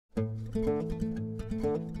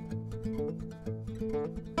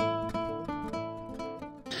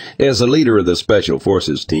As the leader of the Special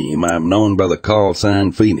Forces team, I am known by the call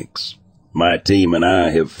sign Phoenix. My team and I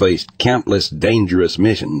have faced countless dangerous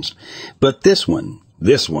missions, but this one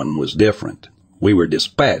was different. We were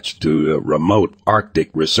dispatched to a remote Arctic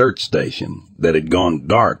research station that had gone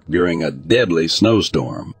dark during a deadly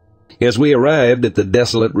snowstorm. As we arrived at the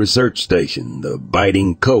desolate research station, the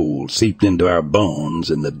biting cold seeped into our bones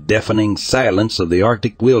and the deafening silence of the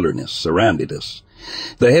Arctic wilderness surrounded us.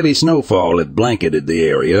 The heavy snowfall had blanketed the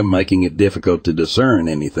area, making it difficult to discern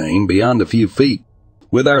anything beyond a few feet.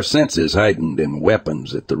 With our senses heightened and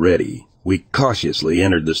weapons at the ready, we cautiously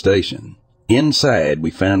entered the station. Inside, we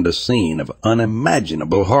found a scene of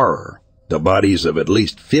unimaginable horror. The bodies of at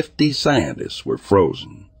least 50 scientists were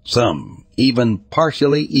frozen, some even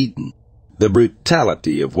partially eaten. The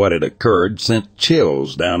brutality of what had occurred sent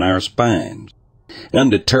chills down our spines.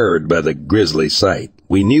 Undeterred by the grisly sight,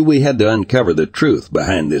 we knew we had to uncover the truth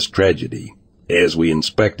behind this tragedy. As we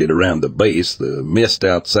inspected around the base, the mist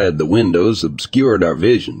outside the windows obscured our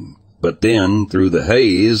vision. But then, through the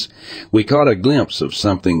haze, we caught a glimpse of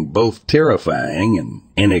something both terrifying and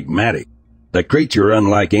enigmatic. A creature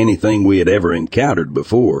unlike anything we had ever encountered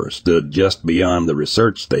before stood just beyond the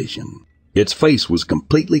research station. Its face was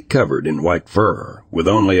completely covered in white fur, with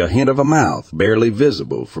only a hint of a mouth barely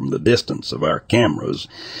visible from the distance of our cameras,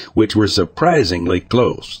 which were surprisingly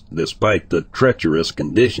close, despite the treacherous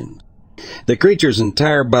conditions. The creature's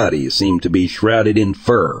entire body seemed to be shrouded in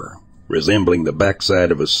fur, resembling the backside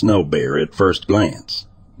of a snow bear at first glance.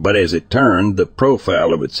 But as it turned, the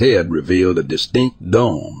profile of its head revealed a distinct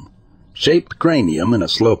dome-shaped cranium and a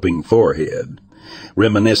sloping forehead,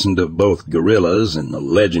 reminiscent of both gorillas and the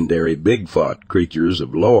legendary Bigfoot creatures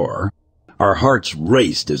of lore. Our hearts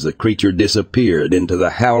raced as the creature disappeared into the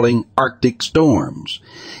howling Arctic storms.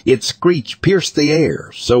 Its screech pierced the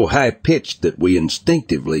air, so high-pitched that we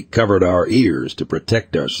instinctively covered our ears to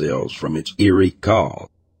protect ourselves from its eerie call.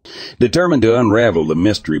 Determined to unravel the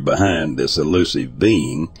mystery behind this elusive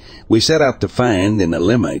being, we set out to find and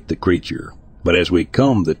eliminate the creature. But as we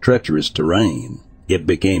combed the treacherous terrain, it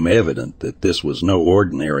became evident that this was no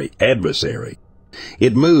ordinary adversary.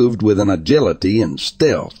 It moved with an agility and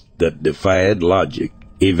stealth that defied logic,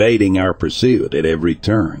 evading our pursuit at every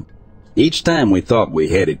turn. Each time we thought we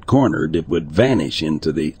had it cornered, it would vanish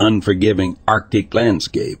into the unforgiving Arctic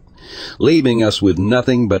landscape, leaving us with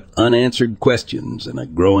nothing but unanswered questions and a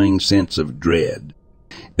growing sense of dread.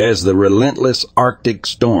 As the relentless Arctic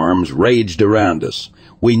storms raged around us,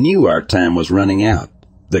 we knew our time was running out.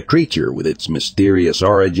 The creature, with its mysterious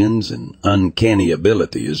origins and uncanny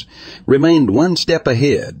abilities, remained one step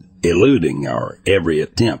ahead, eluding our every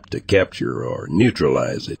attempt to capture or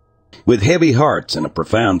neutralize it. With heavy hearts and a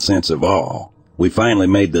profound sense of awe, we finally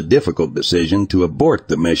made the difficult decision to abort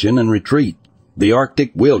the mission and retreat. The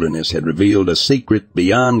Arctic wilderness had revealed a secret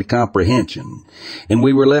beyond comprehension, and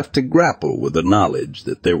we were left to grapple with the knowledge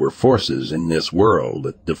that there were forces in this world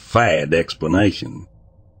that defied explanation.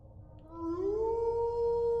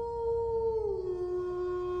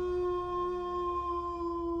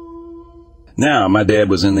 Now, my dad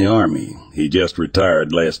was in the Army. He just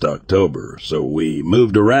retired last October, so we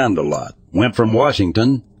moved around a lot. Went from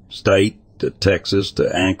Washington State to Texas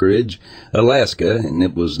to Anchorage, Alaska, and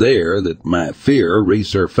it was there that my fear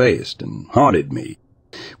resurfaced and haunted me.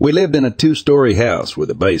 We lived in a 2-story house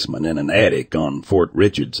with a basement and an attic on Fort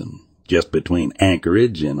Richardson, just between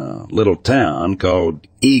Anchorage and a little town called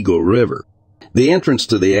Eagle River. The entrance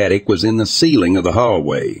to the attic was in the ceiling of the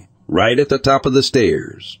hallway, right at the top of the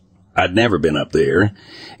stairs. I'd never been up there,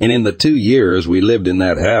 and in the 2 years we lived in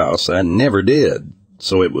that house, I never did,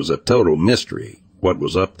 so it was a total mystery what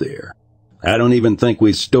was up there. I don't even think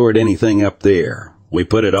we stored anything up there. We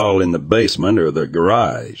put it all in the basement or the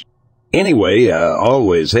garage. Anyway, I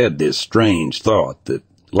always had this strange thought that,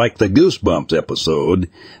 like the Goosebumps episode,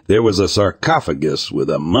 there was a sarcophagus with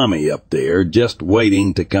a mummy up there just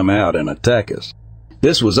waiting to come out and attack us.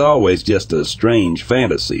 This was always just a strange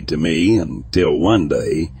fantasy to me until one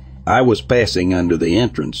day I was passing under the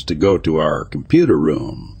entrance to go to our computer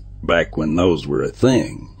room, back when those were a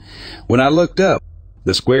thing. When I looked up,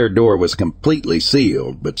 the square door was completely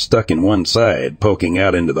sealed, but stuck in one side, poking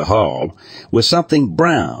out into the hall, was something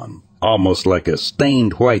brown, almost like a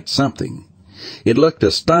stained white something. It looked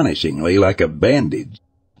astonishingly like a bandage,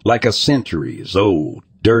 like a centuries-old,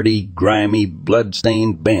 dirty, grimy,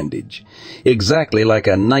 blood-stained bandage, exactly like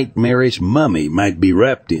a nightmarish mummy might be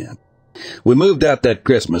wrapped in. We moved out that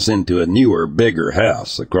Christmas into a newer, bigger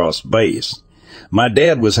house across base. My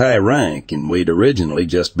dad was high rank, and we'd originally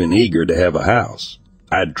just been eager to have a house.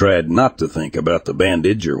 I'd tried not to think about the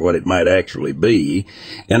bandage or what it might actually be,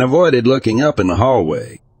 and avoided looking up in the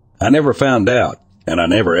hallway. I never found out, and I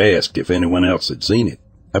never asked if anyone else had seen it.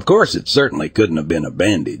 Of course, it certainly couldn't have been a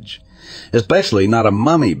bandage, especially not a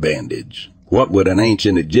mummy bandage. What would an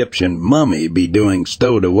ancient Egyptian mummy be doing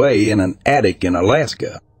stowed away in an attic in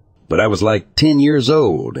Alaska? But I was like 10 years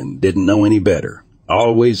old and didn't know any better.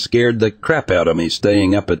 Always scared the crap out of me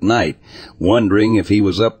staying up at night, wondering if he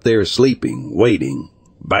was up there sleeping, waiting,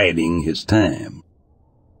 biding his time.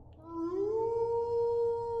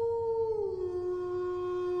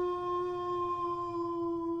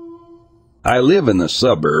 I live in the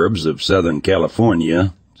suburbs of Southern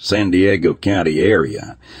California, San Diego County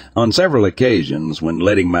area. On several occasions, when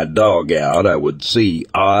letting my dog out, I would see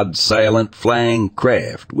odd, silent, flying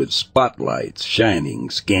craft with spotlights shining,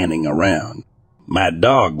 scanning around. My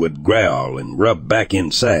dog would growl and rub back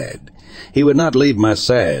inside. He would not leave my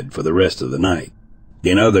side for the rest of the night.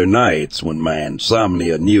 In other nights, when my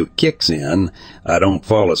insomnia new kicks in, I don't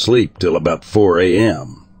fall asleep till about 4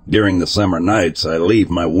 a.m. During the summer nights, I leave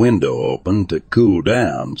my window open to cool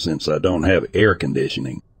down since I don't have air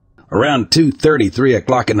conditioning. Around 2:30, 3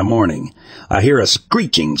 o'clock in the morning, I hear a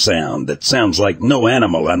screeching sound that sounds like no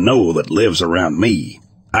animal I know that lives around me.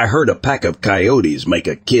 I heard a pack of coyotes make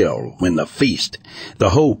a kill when the feast.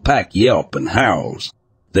 The whole pack yelp and howls.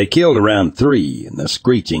 They killed around 3, and the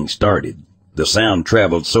screeching started. The sound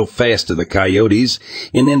traveled so fast to the coyotes,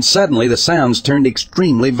 and then suddenly the sounds turned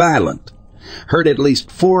extremely violent. Heard at least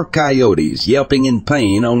 4 coyotes yelping in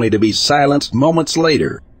pain, only to be silenced moments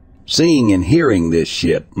later. Seeing and hearing this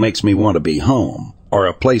shit makes me want to be home, or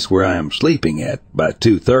a place where I am sleeping at by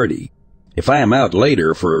 2:30. If I am out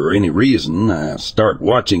later for any reason, I start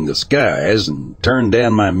watching the skies and turn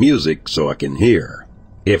down my music so I can hear.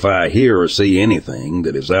 If I hear or see anything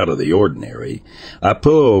that is out of the ordinary, I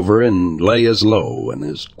pull over and lay as low and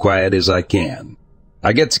as quiet as I can.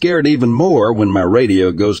 I get scared even more when my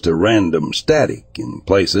radio goes to random static in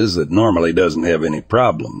places that normally doesn't have any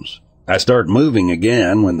problems. I start moving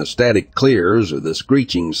again when the static clears or the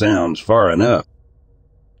screeching sounds far enough.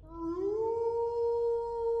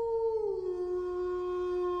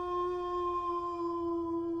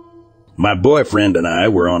 My boyfriend and I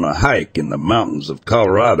were on a hike in the mountains of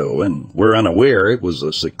Colorado and were unaware it was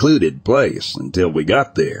a secluded place until we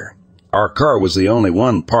got there. Our car was the only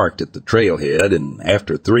one parked at the trailhead, and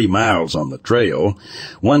after 3 miles on the trail,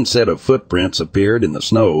 one set of footprints appeared in the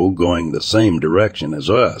snow going the same direction as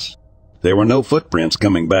us. There were no footprints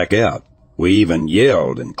coming back out. We even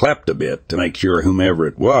yelled and clapped a bit to make sure whomever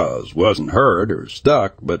it was wasn't hurt or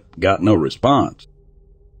stuck, but got no response.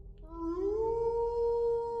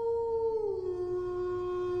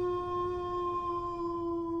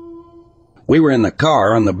 We were in the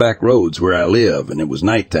car on the back roads where I live, and it was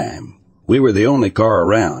nighttime. We were the only car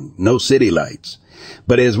around, no city lights.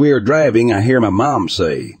 But as we were driving, I hear my mom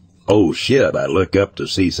say, "Oh shit," I look up to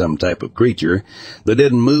see some type of creature that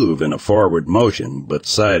didn't move in a forward motion, but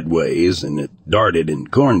sideways, and it darted in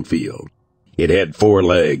cornfield. It had 4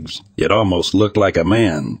 legs. It almost looked like a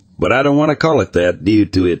man, but I don't want to call it that due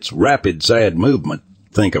to its rapid side movement.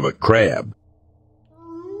 Think of a crab.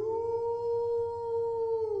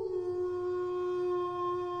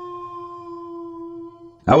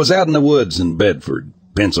 I was out in the woods in Bedford,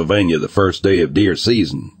 Pennsylvania the first day of deer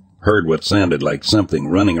season. Heard what sounded like something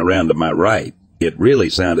running around to my right. It really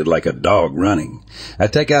sounded like a dog running. I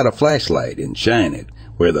take out a flashlight and shine it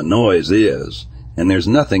where the noise is, and there's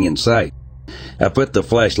nothing in sight. I put the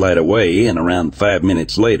flashlight away, and around 5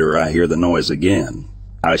 minutes later I hear the noise again.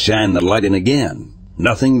 I shine the light in again.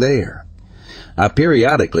 Nothing there. I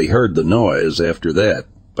periodically heard the noise after that,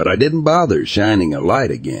 but I didn't bother shining a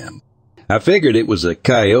light again. I figured it was a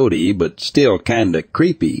coyote, but still kinda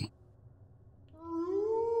creepy.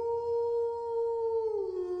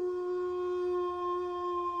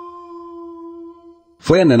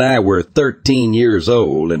 Flynn and I were 13 years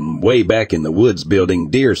old and way back in the woods building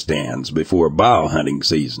deer stands before bow hunting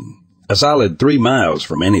season. A solid 3 miles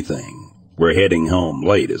from anything. We're heading home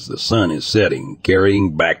late as the sun is setting,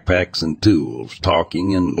 carrying backpacks and tools,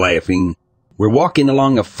 talking and laughing. We're walking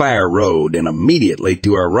along a fire road, and immediately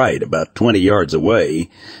to our right, about 20 yards away,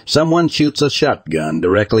 someone shoots a shotgun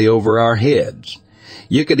directly over our heads.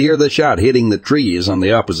 You could hear the shot hitting the trees on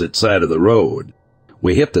the opposite side of the road.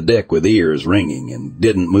 We hit the deck with ears ringing and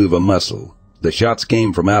didn't move a muscle. The shots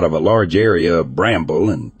came from out of a large area of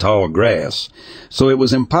bramble and tall grass, so it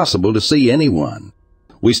was impossible to see anyone.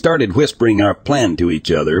 We started whispering our plan to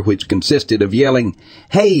each other, which consisted of yelling,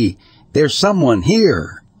 "Hey, there's someone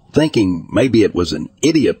here!" Thinking maybe it was an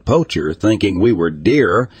idiot poacher thinking we were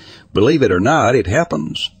deer. Believe it or not, it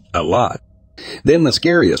happens a lot. Then the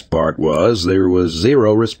scariest part was there was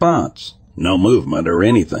zero response, no movement or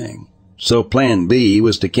anything. So plan B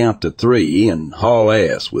was to count to 3 and haul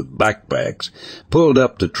ass with backpacks pulled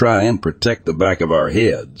up to try and protect the back of our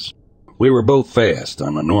heads. We were both fast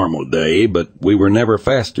on a normal day, but we were never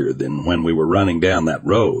faster than when we were running down that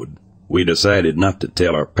road. We decided not to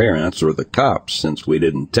tell our parents or the cops since we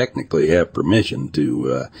didn't technically have permission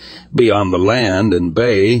to be on the land and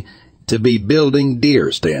bay to be building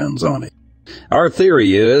deer stands on it. Our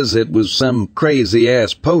theory is it was some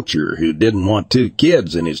crazy-ass poacher who didn't want 2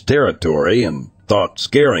 kids in his territory and thought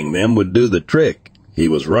scaring them would do the trick. He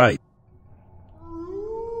was right.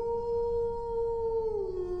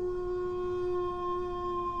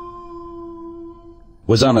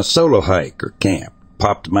 Was on a solo hike or camp,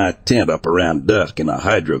 popped my tent up around dusk in a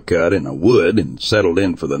hydro-cut in a wood and settled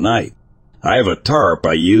in for the night. I have a tarp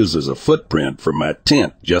I use as a footprint for my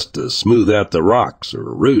tent just to smooth out the rocks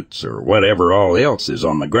or roots or whatever all else is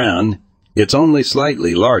on the ground. It's only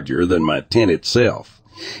slightly larger than my tent itself.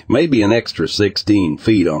 Maybe an extra 16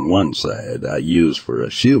 feet on one side I use for a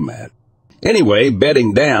shoe mat. Anyway,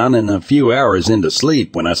 bedding down and a few hours into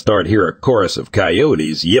sleep when I start hear a chorus of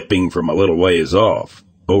coyotes yipping from a little ways off.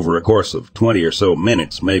 Over a course of 20 or so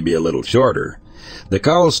minutes, maybe a little shorter, the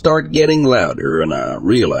calls start getting louder and I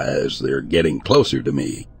realize they're getting closer to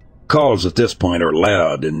me. Calls at this point are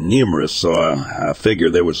loud and numerous, so I figure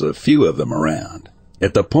there was a few of them around.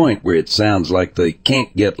 At the point where it sounds like they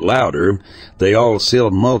can't get louder, they all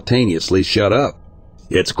simultaneously shut up.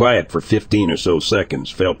 It's quiet for 15 or so seconds,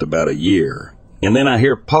 felt about a year. And then I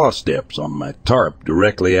hear paw steps on my tarp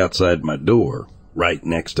directly outside my door, right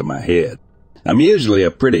next to my head. I'm usually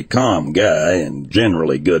a pretty calm guy and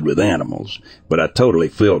generally good with animals, but I totally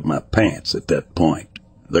filled my pants at that point.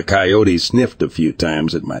 The coyotes sniffed a few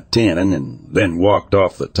times at my tent and then walked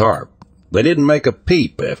off the tarp. They didn't make a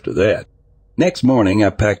peep after that. Next morning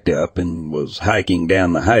I packed up and was hiking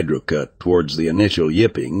down the hydro-cut towards the initial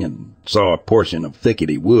yipping and saw a portion of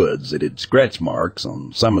thickety woods that had scratch marks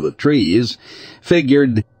on some of the trees.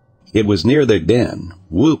 Figured it was near their den.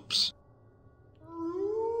 Whoops.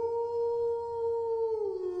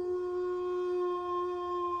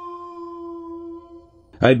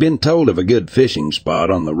 I'd been told of a good fishing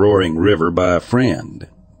spot on the Roaring River by a friend.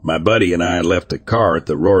 My buddy and I left a car at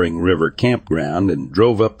the Roaring River campground and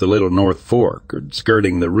drove up the Little North Fork,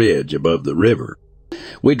 skirting the ridge above the river.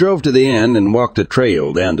 We drove to the end and walked a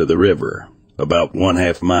trail down to the river, about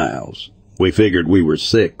 1/2 miles. We figured we were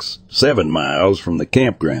 6, 7 miles from the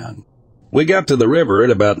campground. We got to the river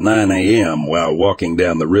at about 9 a.m. while walking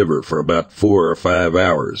down the river for about 4 or 5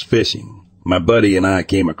 hours fishing. My buddy and I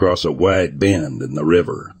came across a wide bend in the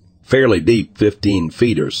river, fairly deep, 15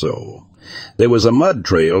 feet or so. There was a mud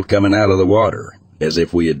trail coming out of the water, as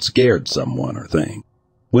if we had scared someone or thing.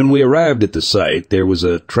 When we arrived at the site, there was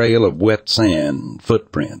a trail of wet sand and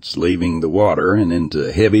footprints leaving the water and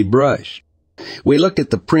into heavy brush. We looked at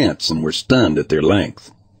the prints and were stunned at their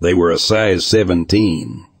length. They were a size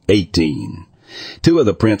 17, 18. 2 of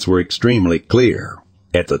the prints were extremely clear.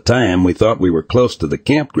 At the time, we thought we were close to the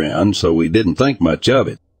campground, so we didn't think much of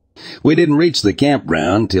it. We didn't reach the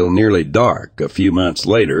campground till nearly dark. A few months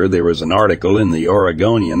later, there was an article in the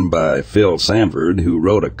Oregonian by Phil Sanford, who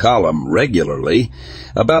wrote a column regularly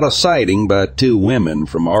about a sighting by 2 women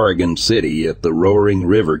from Oregon City at the Roaring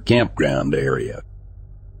River campground area.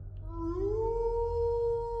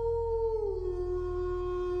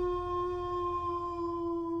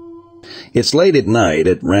 It's late at night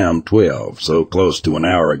at round 12, so close to an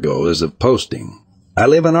hour ago as of posting. I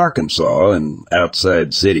live in Arkansas and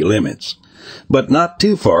outside city limits, but not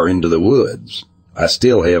too far into the woods. I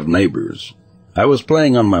still have neighbors. I was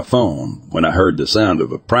playing on my phone when I heard the sound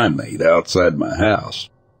of a primate outside my house,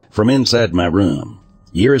 from inside my room.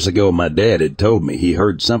 Years ago, my dad had told me he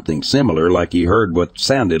heard something similar, like he heard what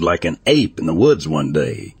sounded like an ape in the woods one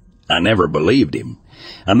day. I never believed him.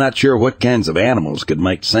 I'm not sure what kinds of animals could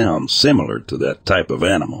make sounds similar to that type of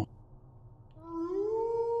animal.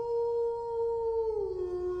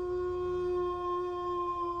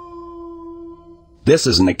 This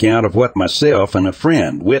is an account of what myself and a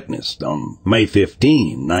friend witnessed on May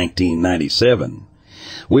 15, 1997.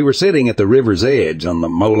 We were sitting at the river's edge on the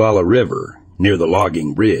Molalla River, near the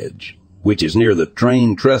logging bridge, which is near the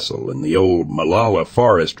train trestle in the old Molalla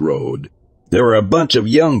Forest Road. There were a bunch of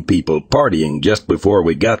young people partying just before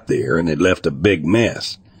we got there, and it left a big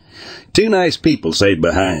mess. 2 nice people stayed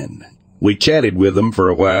behind. We chatted with them for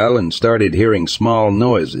a while and started hearing small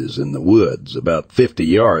noises in the woods about 50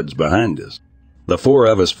 yards behind us. The four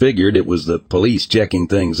of us figured it was the police checking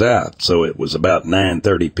things out, so it was about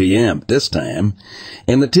 9:30 p.m. at this time,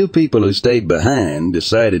 and the two people who stayed behind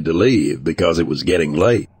decided to leave because it was getting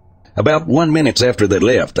late. About 1 minute after they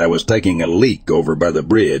left, I was taking a leak over by the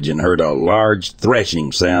bridge and heard a large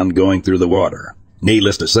threshing sound going through the water.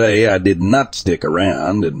 Needless to say, I did not stick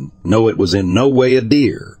around and know it was in no way a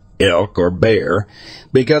deer, elk, or bear,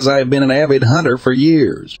 because I have been an avid hunter for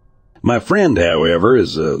years. My friend, however,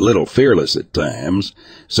 is a little fearless at times,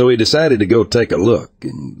 so he decided to go take a look,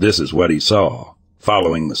 and this is what he saw.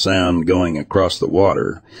 Following the sound going across the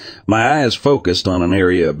water, my eyes focused on an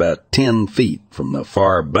area about 10 feet from the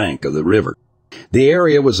far bank of the river. The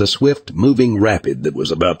area was a swift-moving rapid that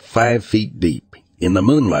was about 5 feet deep. In the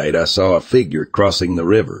moonlight, I saw a figure crossing the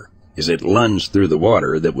river. As it lunged through the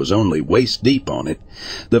water that was only waist-deep on it,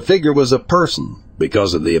 the figure was a person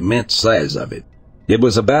because of the immense size of it. It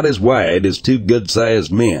was about as wide as two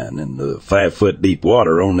good-sized men, and the 5-foot-deep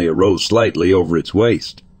water only arose slightly over its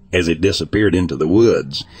waist. As it disappeared into the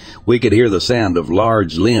woods, we could hear the sound of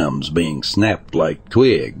large limbs being snapped like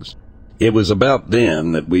twigs. It was about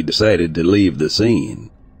then that we decided to leave the scene.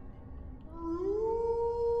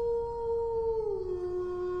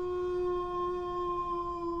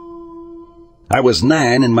 I was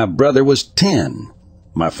 9 and my brother was 10.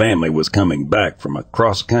 My family was coming back from a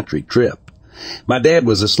cross-country trip. My dad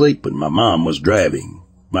was asleep and my mom was driving.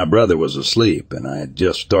 My brother was asleep and I had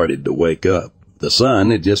just started to wake up. The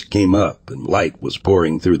sun had just came up and light was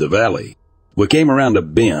pouring through the valley. We came around a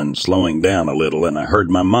bend, slowing down a little, and I heard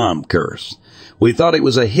my mom curse. We thought it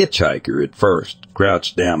was a hitchhiker at first,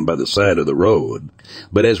 crouched down by the side of the road,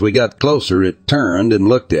 but as we got closer it turned and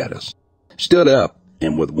looked at us, stood up,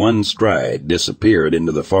 and with one stride disappeared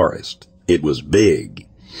into the forest. It was big,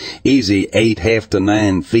 easy 8.5 to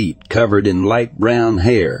 9 feet, covered in light brown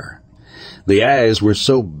hair. The eyes were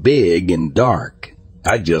so big and dark,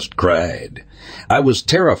 I just cried. I was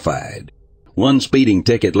terrified. 1 speeding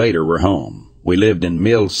ticket later, we're home. We lived in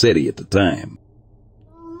Mill City at the time.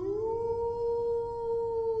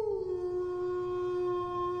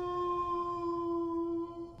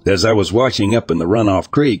 As I was washing up in the runoff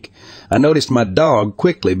creek, I noticed my dog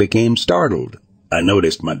quickly became startled. I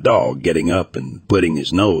noticed my dog getting up and putting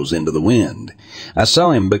his nose into the wind. I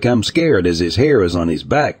saw him become scared as his hairs on his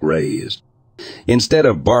back raised. Instead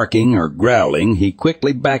of barking or growling, he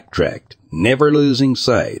quickly backtracked, never losing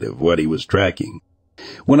sight of what he was tracking.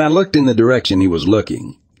 When I looked in the direction he was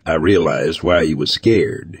looking, I realized why he was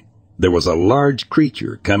scared. There was a large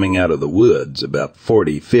creature coming out of the woods about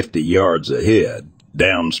 40-50 yards ahead,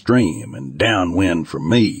 downstream and downwind from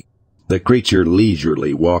me. The creature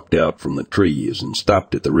leisurely walked out from the trees and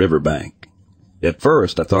stopped at the riverbank. At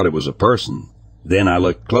first I thought it was a person. Then I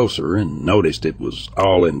looked closer and noticed it was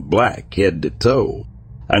all in black, head to toe.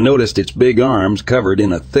 I noticed its big arms covered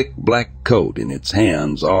in a thick black coat and its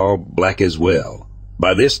hands all black as well.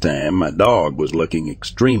 By this time, my dog was looking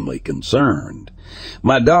extremely concerned.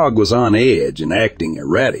 My dog was on edge and acting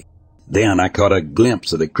erratic. Then I caught a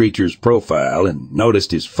glimpse of the creature's profile and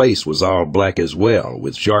noticed his face was all black as well,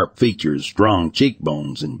 with sharp features, strong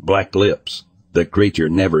cheekbones, and black lips. The creature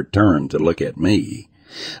never turned to look at me.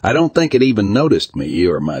 I don't think it even noticed me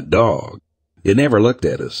or my dog. It never looked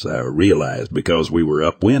at us, I realized, because we were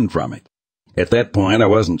upwind from it. At that point, I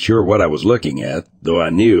wasn't sure what I was looking at, though I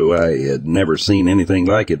knew I had never seen anything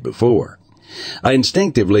like it before. I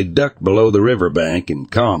instinctively ducked below the riverbank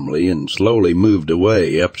and calmly and slowly moved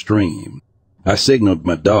away upstream. I signaled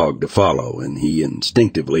my dog to follow, and he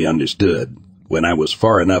instinctively understood. When I was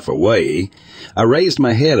far enough away, I raised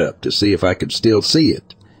my head up to see if I could still see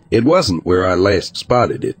it. It wasn't where I last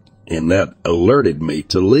spotted it, and that alerted me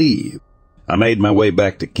to leave. I made my way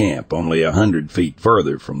back to camp, only 100 feet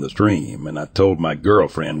further from the stream, and I told my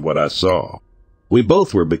girlfriend what I saw. We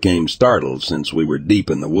both became startled since we were deep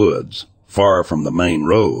in the woods, far from the main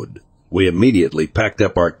road. We immediately packed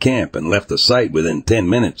up our camp and left the site within 10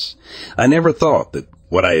 minutes. I never thought that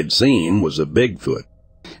what I had seen was a Bigfoot.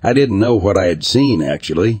 I didn't know what I had seen,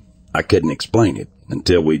 actually. I couldn't explain it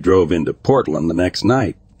until we drove into Portland the next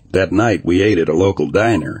night. That night we ate at a local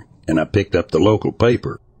diner, and I picked up the local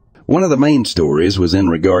paper. One of the main stories was in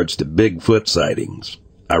regards to Bigfoot sightings.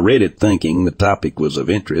 I read it thinking the topic was of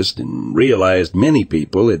interest and realized many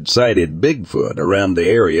people had sighted Bigfoot around the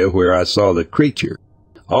area where I saw the creature.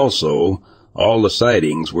 Also, all the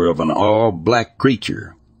sightings were of an all-black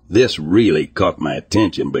creature. This really caught my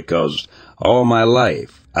attention because all my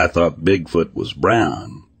life I thought Bigfoot was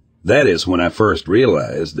brown. That is when I first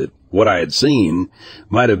realized that what I had seen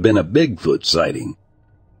might have been a Bigfoot sighting.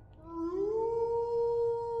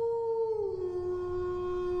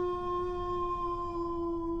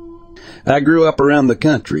 I grew up around the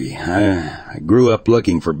country. I grew up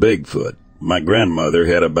looking for Bigfoot. My grandmother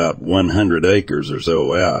had about 100 acres or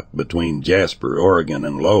so out between Jasper, Oregon,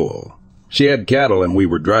 and Lowell. She had cattle, and we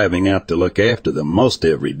were driving out to look after them most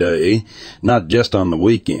every day, not just on the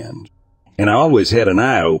weekends. And I always had an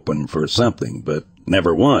eye open for something, but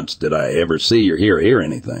never once did I ever see or hear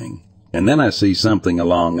anything. And then I see something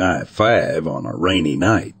along I-5 on a rainy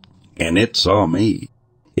night, and it saw me.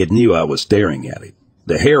 It knew I was staring at it.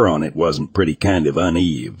 The hair on it wasn't pretty kind of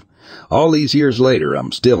uneven. All these years later,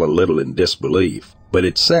 I'm still a little in disbelief, but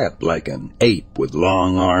it sat like an ape with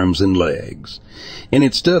long arms and legs. And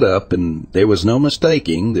it stood up, and there was no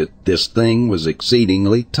mistaking that this thing was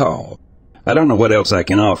exceedingly tall. I don't know what else I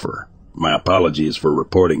can offer. My apologies for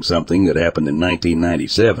reporting something that happened in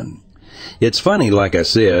 1997. It's funny, like I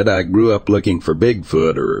said, I grew up looking for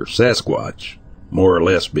Bigfoot or Sasquatch, more or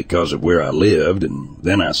less because of where I lived, and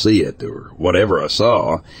then I see it, or whatever I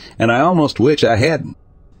saw, and I almost wish I hadn't.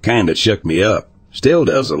 Kinda shook me up. Still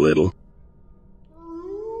does a little.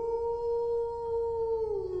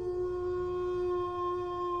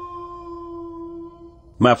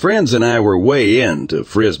 My friends and I were way into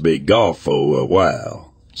Frisbee golf for a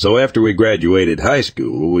while. So after we graduated high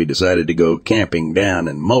school, we decided to go camping down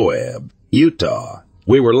in Moab, Utah.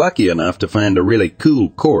 We were lucky enough to find a really cool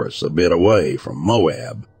course a bit away from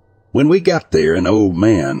Moab. When we got there, an old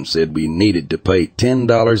man said we needed to pay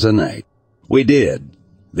 $10 a night. We did.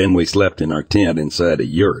 Then we slept in our tent inside a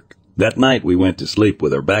yurt. That night we went to sleep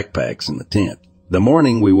with our backpacks in the tent. The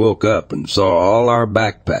morning we woke up and saw all our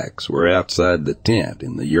backpacks were outside the tent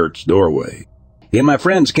in the yurt's doorway. In my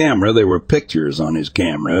friend's camera, there were pictures on his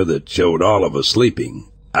camera that showed all of us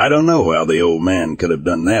sleeping. I don't know how the old man could have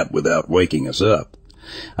done that without waking us up.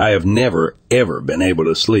 I have never, ever been able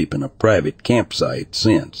to sleep in a private campsite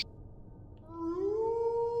since.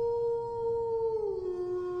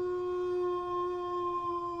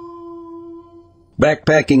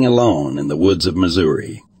 Backpacking alone in the woods of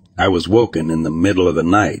Missouri, I was woken in the middle of the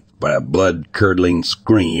night by a blood-curdling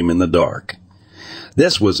scream in the dark.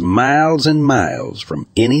 This was miles and miles from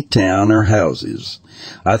any town or houses.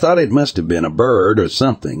 I thought it must have been a bird or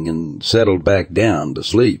something and settled back down to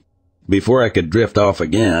sleep. Before I could drift off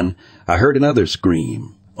again, I heard another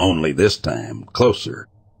scream, only this time closer.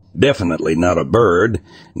 Definitely not a bird,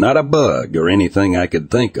 not a bug or anything I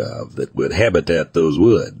could think of that would habitat those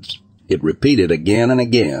woods. It repeated again and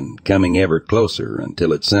again, coming ever closer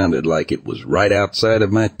until it sounded like it was right outside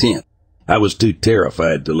of my tent. I was too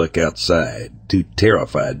terrified to look outside, too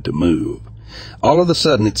terrified to move. All of a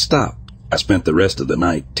sudden it stopped. I spent the rest of the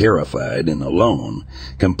night terrified and alone,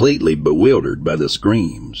 completely bewildered by the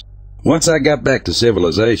screams. Once I got back to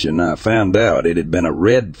civilization, I found out it had been a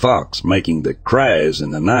red fox making the cries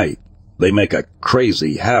in the night. They make a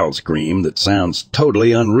crazy howl scream that sounds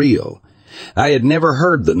totally unreal. I had never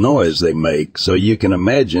heard the noise they make, so you can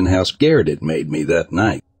imagine how scared it made me that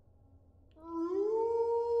night.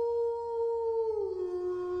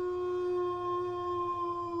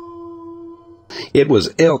 It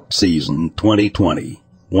was elk season 2020,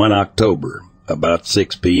 1 October, about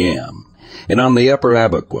 6 p.m., and on the upper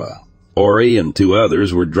Abaquah, Ori and two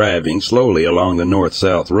others were driving slowly along the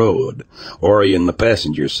north-south road, Ori in the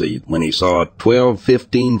passenger seat, when he saw a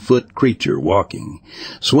 15-foot creature walking,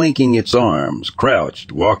 swinging its arms,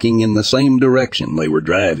 crouched, walking in the same direction they were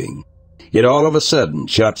driving. It all of a sudden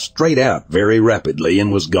shot straight out very rapidly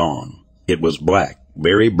and was gone. It was black,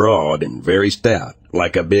 very broad, and very stout,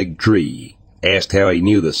 like a big tree. Asked how he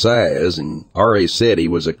knew the size, and Ori said he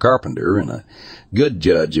was a carpenter and a good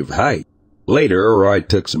judge of height. Later, Roy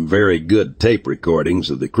took some very good tape recordings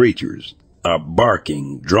of the creatures. A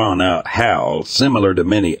barking, drawn-out howl similar to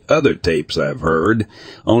many other tapes I've heard,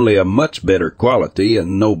 only a much better quality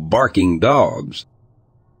and no barking dogs.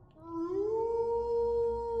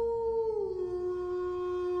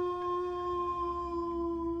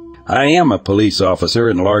 I am a police officer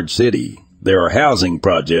in a large city. There are housing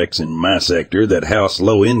projects in my sector that house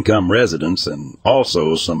low-income residents and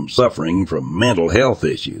also some suffering from mental health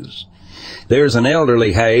issues. There's an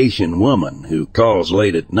elderly Haitian woman who calls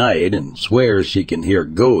late at night and swears she can hear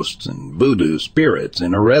ghosts and voodoo spirits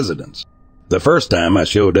in her residence. The first time I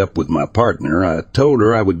showed up with my partner, I told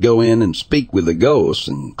her I would go in and speak with the ghosts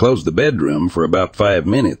and close the bedroom for about 5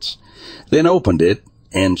 minutes, then opened it,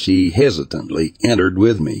 and she hesitantly entered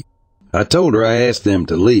with me. I told her I asked them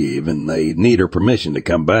to leave and they need her permission to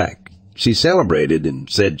come back. She celebrated and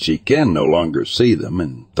said she can no longer see them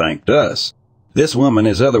and thanked us. This woman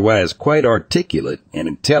is otherwise quite articulate and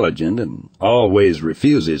intelligent and always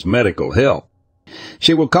refuses medical help.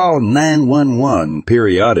 She will call 911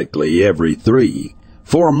 periodically every 3,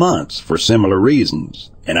 4 months for similar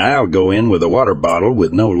reasons, and I'll go in with a water bottle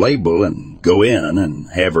with no label and go in and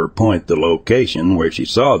have her point the location where she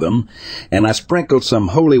saw them, and I sprinkle some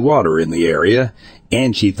holy water in the area,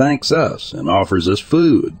 and she thanks us and offers us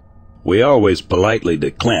food. We always politely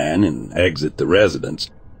decline and exit the residence.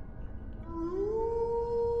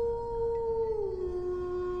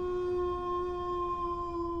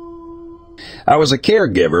 I was a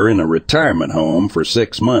caregiver in a retirement home for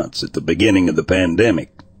 6 months at the beginning of the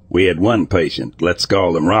pandemic. We had one patient, let's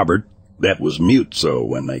call him Robert, that was mute so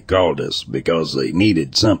when they called us because they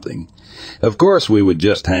needed something. Of course, we would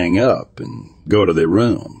just hang up and go to their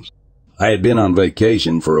rooms. I had been on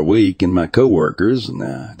vacation for a week and my coworkers, and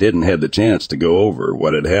I didn't have the chance to go over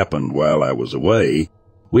what had happened while I was away.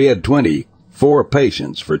 We had 24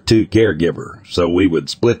 patients for 2 caregivers, so we would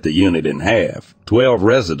split the unit in half, 12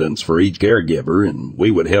 residents for each caregiver, and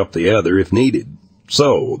we would help the other if needed.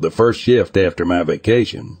 So, the first shift after my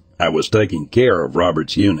vacation, I was taking care of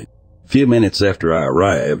Robert's unit. A few minutes after I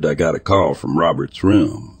arrived, I got a call from Robert's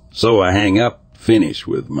room. So I hang up, finish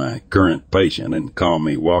with my current patient, and call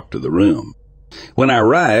me walk to the room. When I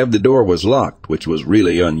arrived, the door was locked, which was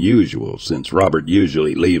really unusual since Robert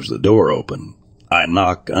usually leaves the door open. I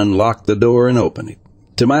knock, unlock the door, and open it.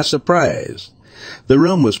 To my surprise, the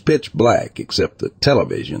room was pitch black except the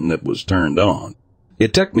television that was turned on.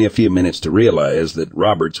 It took me a few minutes to realize that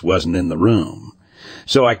Roberts wasn't in the room.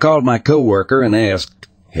 So I called my coworker and asked,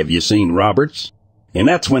 "Have you seen Roberts?" And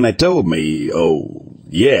that's when they told me, "Oh,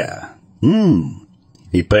 yeah.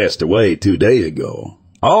 He passed away 2 days ago."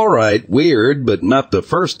 All right, weird, but not the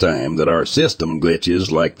first time that our system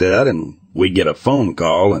glitches like that and we get a phone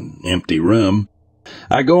call and empty room.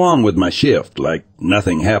 I go on with my shift like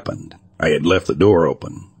nothing happened. I had left the door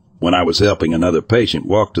open. When I was helping another patient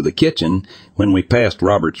walk to the kitchen, when we passed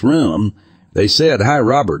Robert's room, they said, "Hi,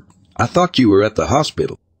 Robert. I thought you were at the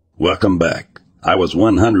hospital." Welcome back. I was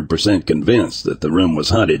 100% convinced that the room was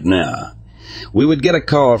haunted now. We would get a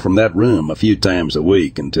call from that room a few times a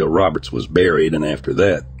week until Roberts was buried, and after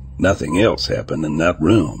that, nothing else happened in that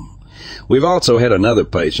room. We've also had another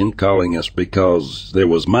patient calling us because there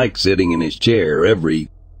was Mike sitting in his chair every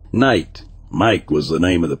night. Mike was the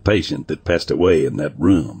name of the patient that passed away in that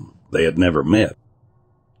room. They had never met.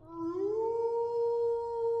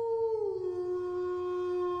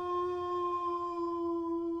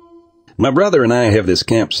 My brother and I have this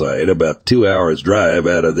campsite about 2 hours drive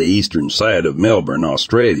out of the eastern side of Melbourne,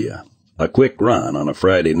 Australia. A quick run on a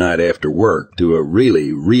Friday night after work to a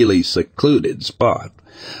really secluded spot,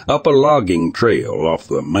 up a logging trail off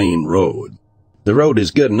the main road. The road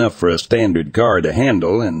is good enough for a standard car to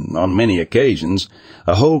handle, and on many occasions,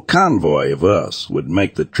 a whole convoy of us would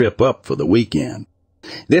make the trip up for the weekend.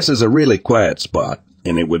 This is a really quiet spot,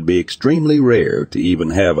 and it would be extremely rare to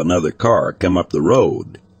even have another car come up the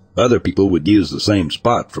road. Other people would use the same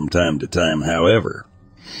spot from time to time, however.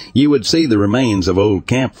 You would see the remains of old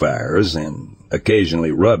campfires and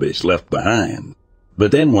occasionally rubbish left behind.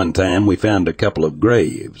 But then one time we found a couple of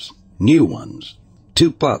graves, new ones,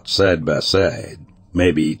 2 plots side by side,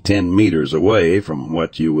 maybe 10 meters away from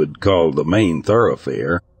what you would call the main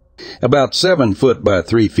thoroughfare, about 7 foot by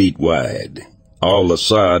 3 feet wide. All the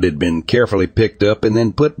sod had been carefully picked up and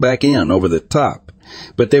then put back in over the top,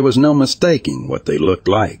 but there was no mistaking what they looked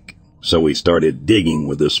like. So we started digging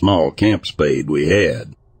with the small camp spade we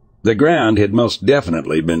had. The ground had most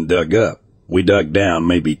definitely been dug up. We dug down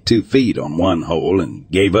maybe 2 feet on one hole and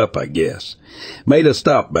gave up, I guess. Made a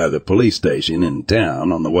stop by the police station in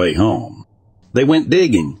town on the way home. They went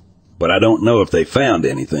digging, but I don't know if they found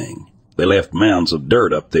anything. They left mounds of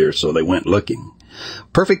dirt up there, so they went looking.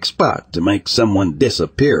 Perfect spot to make someone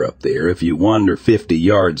disappear up there. If you wander 50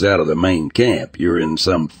 yards out of the main camp, you're in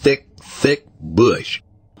some thick bush.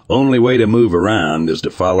 Only way to move around is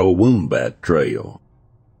to follow a wombat trail.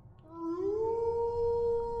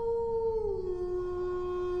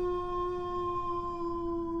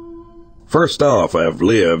 First off, I've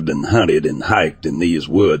lived and hunted and hiked in these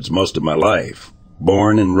woods most of my life.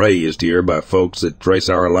 Born and raised here by folks that trace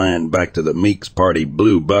our line back to the Meeks Party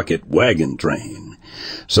Blue Bucket wagon train.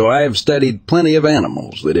 So I have studied plenty of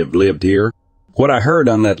animals that have lived here. What I heard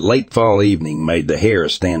on that late fall evening made the hair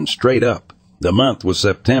stand straight up. The month was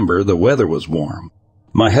September, the weather was warm.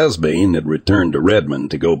 My husband had returned to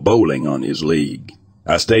Redmond to go bowling on his league.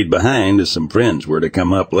 I stayed behind as some friends were to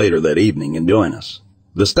come up later that evening and join us.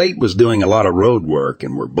 The state was doing a lot of road work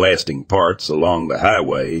and were blasting parts along the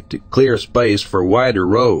highway to clear space for wider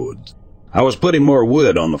roads. I was putting more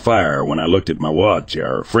wood on the fire when I looked at my watch.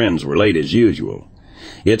 Our friends were late as usual.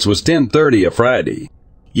 It was 10:30 a Friday.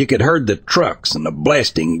 You could heard the trucks and the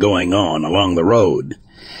blasting going on along the road.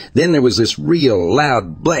 Then there was this real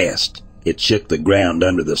loud blast. It shook the ground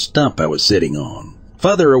under the stump I was sitting on.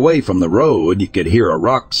 Farther away from the road, you could hear a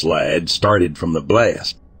rock slide started from the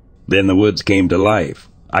blast. Then the woods came to life.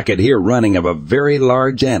 I could hear running of a very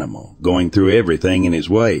large animal going through everything in his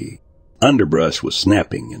way. Underbrush was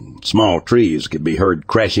snapping, and small trees could be heard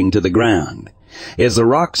crashing to the ground. As the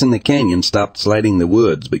rocks in the canyon stopped sliding, the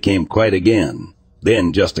woods became quiet again.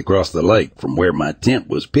 Then, just across the lake from where my tent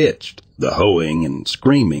was pitched, the hoeing and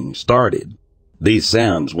screaming started. These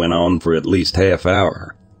sounds went on for at least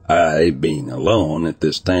half-hour. I, being alone at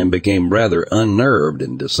this time, became rather unnerved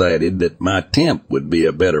and decided that my tent would be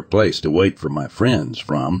a better place to wait for my friends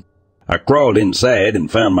from. I crawled inside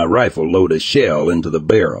and found my rifle load a shell into the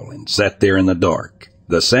barrel and sat there in the dark.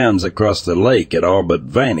 The sounds across the lake had all but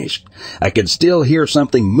vanished. I could still hear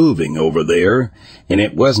something moving over there, and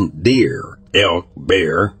it wasn't deer, elk,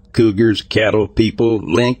 bear, cougars, cattle, people,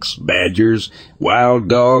 lynx, badgers, wild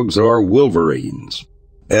dogs, or wolverines.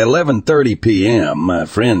 At 11:30 p.m., my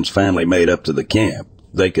friends finally made up to the camp.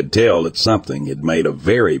 They could tell that something had made a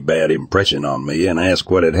very bad impression on me and asked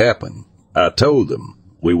what had happened. I told them.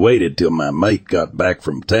 We waited till my mate got back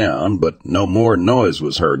from town, but no more noise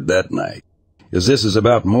was heard that night. As this is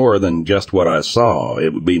about more than just what I saw,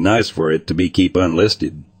 it would be nice for it to keep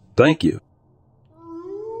unlisted. Thank you.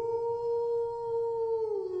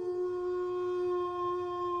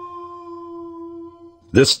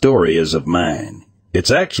 This story is of mine.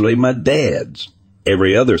 It's actually my dad's.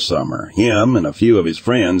 Every other summer, him and a few of his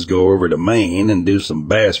friends go over to Maine and do some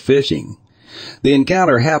bass fishing. The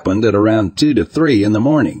encounter happened at around 2 to 3 in the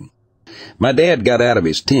morning. My dad got out of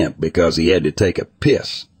his tent because he had to take a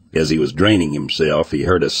piss. As he was draining himself, he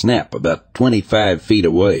heard a snap about 25 feet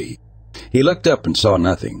away. He looked up and saw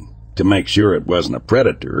nothing. To make sure it wasn't a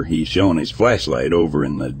predator, he shone his flashlight over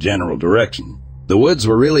in the general direction. The woods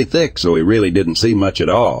were really thick, so he really didn't see much at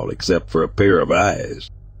all, except for a pair of eyes.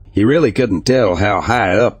 He really couldn't tell how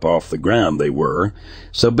high up off the ground they were,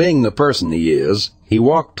 so being the person he is, he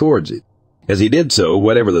walked towards it. As he did so,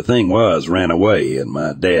 whatever the thing was ran away, and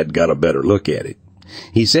my dad got a better look at it.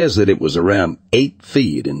 He says that it was around 8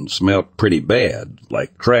 feet and smelt pretty bad,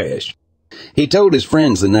 like trash. He told his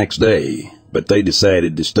friends the next day, but they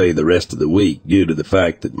decided to stay the rest of the week due to the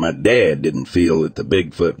fact that my dad didn't feel that the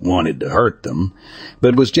Bigfoot wanted to hurt them,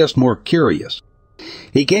 but was just more curious.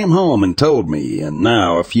 He came home and told me, and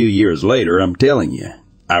now, a few years later, I'm telling you,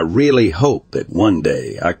 I really hope that one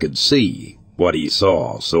day I could see what he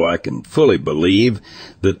saw so I can fully believe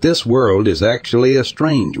that this world is actually a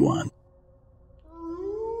strange one.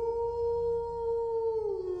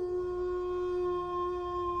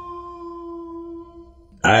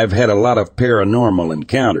 I've had a lot of paranormal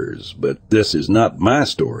encounters, but this is not my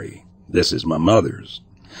story. This is my mother's.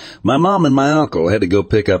 My mom and my uncle had to go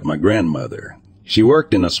pick up my grandmother. She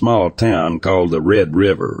worked in a small town called the Red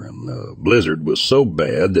River, and the blizzard was so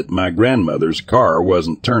bad that my grandmother's car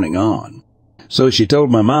wasn't turning on. So she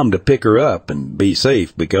told my mom to pick her up and be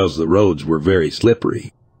safe because the roads were very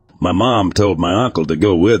slippery. My mom told my uncle to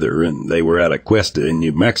go with her, and they were at Aquesta in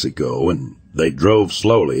New Mexico, and they drove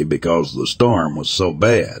slowly because the storm was so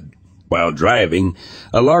bad. While driving,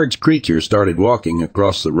 a large creature started walking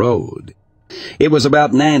across the road. It was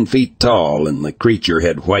about 9 feet tall, and the creature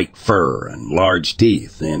had white fur and large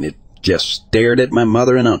teeth, and it just stared at my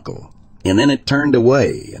mother and uncle. And then it turned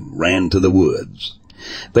away and ran to the woods.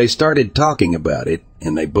 They started talking about it,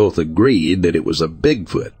 and they both agreed that it was a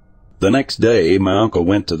Bigfoot. The next day, my uncle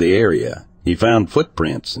went to the area. He found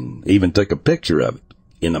footprints and even took a picture of it.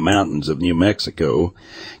 In the mountains of New Mexico,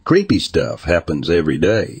 creepy stuff happens every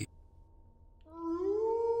day.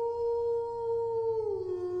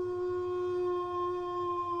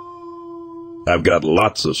 I've got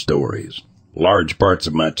lots of stories. Large parts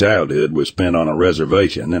of my childhood were spent on a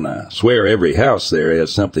reservation, and I swear every house there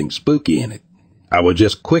has something spooky in it. I will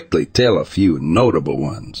just quickly tell a few notable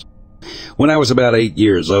ones. When I was about 8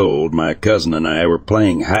 years old, my cousin and I were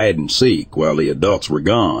playing hide-and-seek while the adults were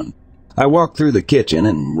gone. I walked through the kitchen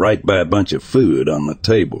and right by a bunch of food on the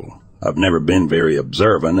table. I've never been very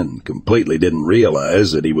observant and completely didn't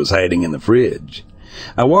realize that he was hiding in the fridge.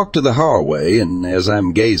 I walked to the hallway, and as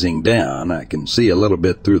I'm gazing down, I can see a little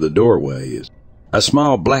bit through the doorway. A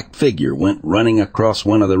small black figure went running across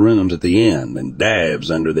one of the rooms at the end and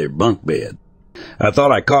dives under their bunk bed. I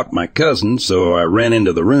thought I caught my cousin, so I ran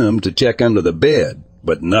into the room to check under the bed,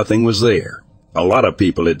 but nothing was there. A lot of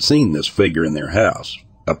people had seen this figure in their house.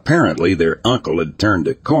 Apparently, their uncle had turned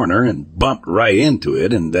a corner and bumped right into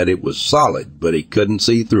it, and that it was solid, but he couldn't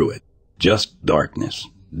see through it. Just darkness.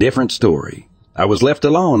 Different story. I was left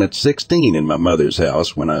alone at 16 in my mother's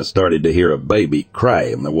house when I started to hear a baby cry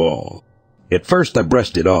in the wall. At first I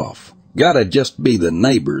brushed it off. Gotta just be the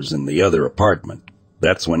neighbors in the other apartment.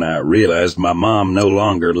 That's when I realized my mom no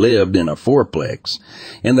longer lived in a fourplex,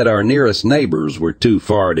 and that our nearest neighbors were too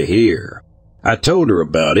far to hear. I told her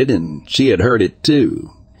about it, and she had heard it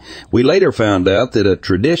too. We later found out that a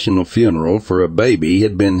traditional funeral for a baby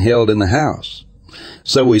had been held in the house.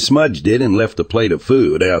 So we smudged it and left a plate of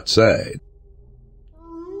food outside.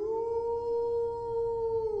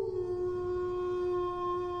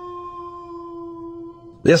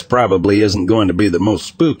 This probably isn't going to be the most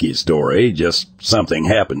spooky story, just something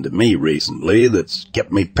happened to me recently that's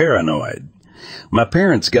kept me paranoid. My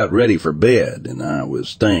parents got ready for bed, and I was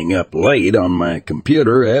staying up late on my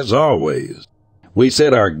computer as always. We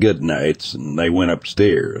said our good nights, and they went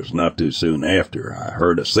upstairs. Not too soon after, I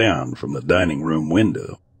heard a sound from the dining room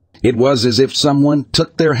window. It was as if someone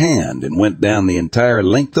took their hand and went down the entire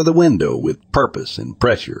length of the window with purpose and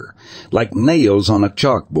pressure, like nails on a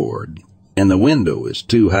chalkboard. And the window is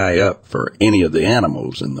too high up for any of the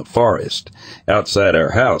animals in the forest outside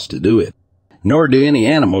our house to do it. Nor do any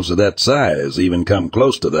animals of that size even come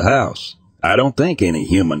close to the house. I don't think any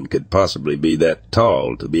human could possibly be that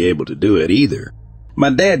tall to be able to do it either. My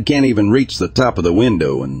dad can't even reach the top of the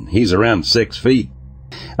window, and he's around 6 feet.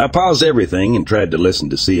 I paused everything and tried to listen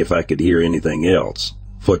to see if I could hear anything else.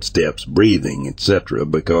 Footsteps, breathing, etc.,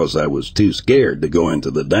 because I was too scared to go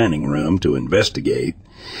into the dining room to investigate.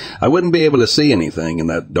 I wouldn't be able to see anything in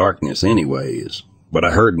that darkness anyways, but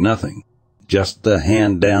I heard nothing. Just the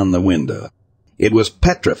hand down the window. It was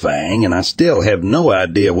petrifying, and I still have no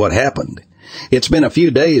idea what happened. It's been a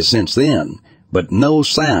few days since then, but no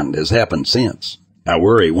sound has happened since. I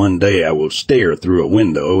worry one day I will stare through a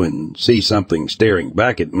window and see something staring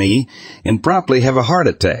back at me and promptly have a heart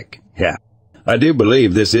attack. Yeah. I do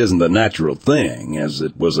believe this isn't a natural thing, as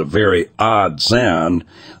it was a very odd sound,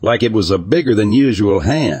 like it was a bigger than usual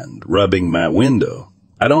hand rubbing my window.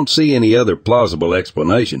 I don't see any other plausible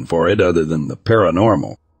explanation for it other than the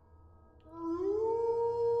paranormal.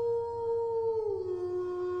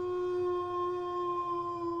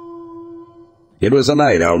 It was a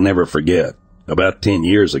night I'll never forget. About 10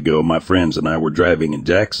 years ago, my friends and I were driving in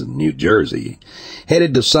Jackson, New Jersey,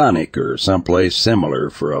 headed to Sonic or someplace similar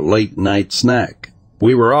for a late-night snack.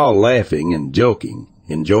 We were all laughing and joking,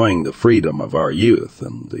 enjoying the freedom of our youth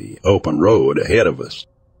and the open road ahead of us.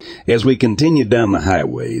 As we continued down the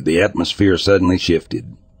highway, the atmosphere suddenly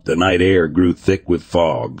shifted. The night air grew thick with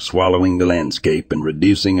fog, swallowing the landscape and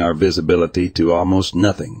reducing our visibility to almost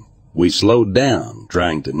nothing. We slowed down,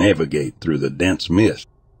 trying to navigate through the dense mist.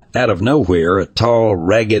 Out of nowhere, a tall,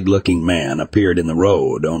 ragged-looking man appeared in the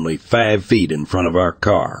road, only 5 feet in front of our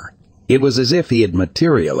car. It was as if he had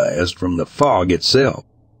materialized from the fog itself.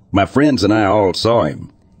 My friends and I all saw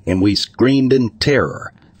him, and we screamed in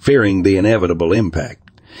terror, fearing the inevitable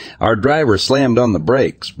impact. Our driver slammed on the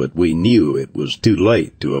brakes, but we knew it was too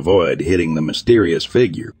late to avoid hitting the mysterious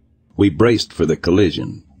figure. We braced for the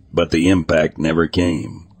collision, but the impact never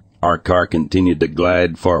came. Our car continued to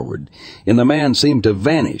glide forward, and the man seemed to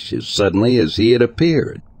vanish as suddenly as he had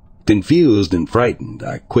appeared. Confused and frightened,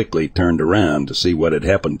 I quickly turned around to see what had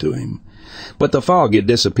happened to him. But the fog had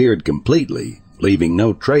disappeared completely, leaving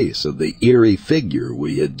no trace of the eerie figure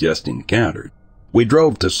we had just encountered. We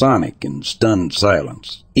drove to Sonic in stunned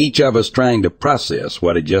silence, each of us trying to process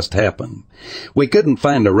what had just happened. We couldn't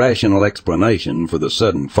find a rational explanation for the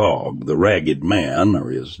sudden fog, the ragged man,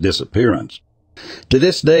 or his disappearance. To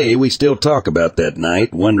this day, we still talk about that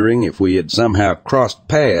night, wondering if we had somehow crossed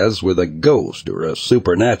paths with a ghost or a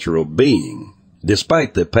supernatural being.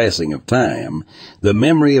 Despite the passing of time, the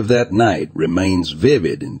memory of that night remains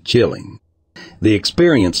vivid and chilling. The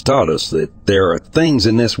experience taught us that there are things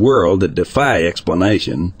in this world that defy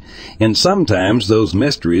explanation, and sometimes those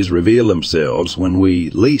mysteries reveal themselves when we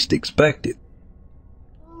least expect it.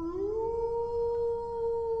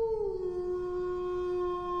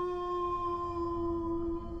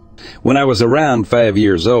 When I was around 5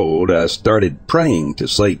 years old, I started praying to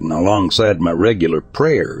Satan alongside my regular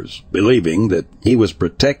prayers, believing that he was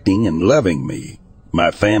protecting and loving me. My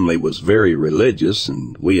family was very religious,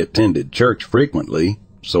 and we attended church frequently,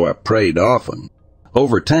 so I prayed often.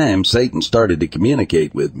 Over time, Satan started to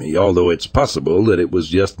communicate with me, although it's possible that it was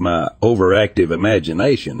just my overactive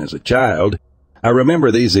imagination as a child. I remember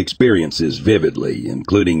these experiences vividly,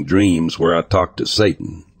 including dreams where I talked to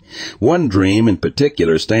Satan. One dream in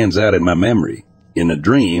particular stands out in my memory. In a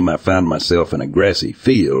dream, I found myself in a grassy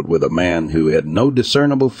field with a man who had no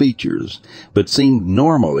discernible features, but seemed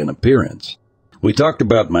normal in appearance. We talked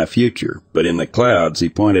about my future, but in the clouds he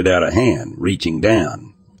pointed out a hand, reaching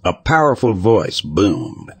down. A powerful voice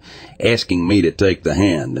boomed, asking me to take the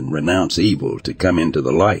hand and renounce evil to come into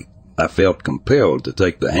the light. I felt compelled to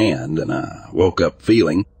take the hand, and I woke up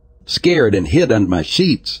feeling scared and hid under my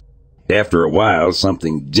sheets. After a while,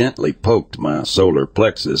 something gently poked my solar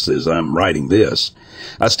plexus as I'm writing this.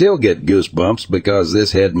 I still get goosebumps because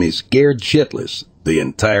this had me scared shitless the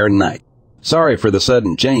entire night. Sorry for the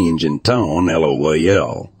sudden change in tone,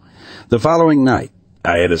 LOL. The following night,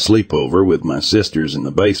 I had a sleepover with my sisters in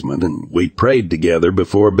the basement, and we prayed together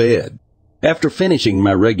before bed. After finishing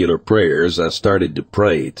my regular prayers, I started to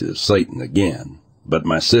pray to Satan again. But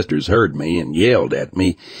my sisters heard me and yelled at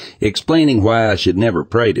me, explaining why I should never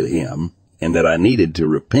pray to him and that I needed to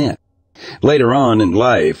repent. Later on in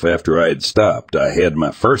life, after I had stopped, I had my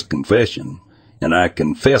first confession, and I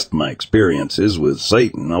confessed my experiences with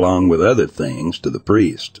Satan along with other things to the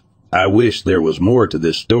priest. I wish there was more to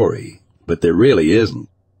this story, but there really isn't.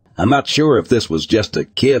 I'm not sure if this was just a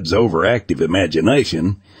kid's overactive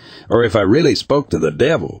imagination, or if I really spoke to the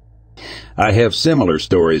devil. I have similar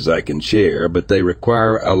stories I can share, but they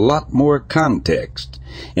require a lot more context,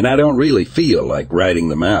 and I don't really feel like writing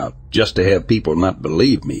them out just to have people not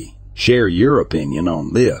believe me. Share your opinion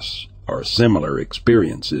on this, or similar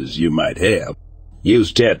experiences you might have.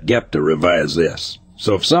 Use ChatGPT to revise this,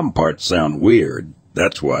 so if some parts sound weird,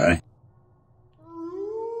 that's why.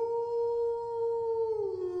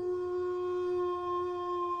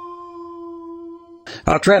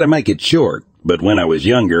 I'll try to make it short, but when I was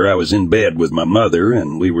younger, I was in bed with my mother,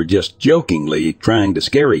 and we were just jokingly trying to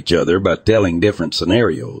scare each other by telling different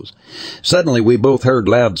scenarios. Suddenly, we both heard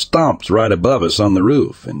loud stomps right above us on the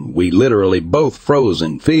roof, and we literally both froze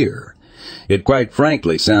in fear. It quite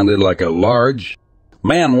frankly sounded like a large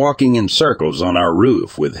man walking in circles on our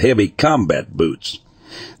roof with heavy combat boots.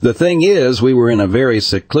 The thing is, we were in a very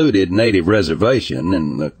secluded native reservation,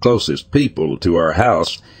 and the closest people to our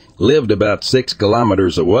house lived about 6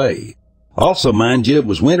 kilometers away. Also, mind you, it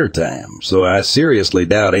was wintertime, so I seriously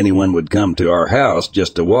doubt anyone would come to our house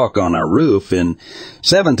just to walk on our roof in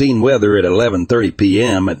 17 weather at 11:30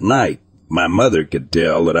 p.m. at night. My mother could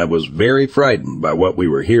tell that I was very frightened by what we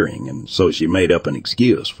were hearing, and so she made up an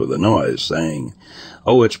excuse for the noise, saying,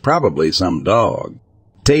 "Oh, it's probably some dog."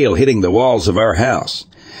 Tail hitting the walls of our house.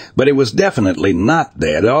 But it was definitely not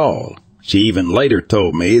that at all. She even later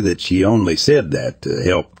told me that she only said that to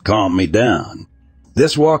help calm me down.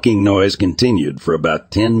 This walking noise continued for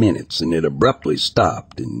about 10 minutes, and it abruptly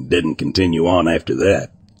stopped and didn't continue on after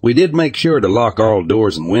that. We did make sure to lock all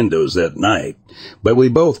doors and windows that night, but we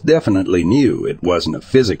both definitely knew it wasn't a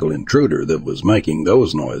physical intruder that was making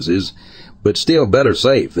those noises, but still better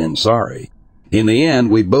safe than sorry. In the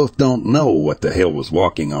end, we both don't know what the hell was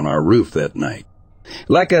walking on our roof that night.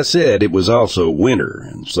 Like I said, it was also winter,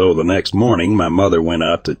 and so the next morning my mother went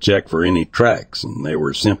out to check for any tracks, and there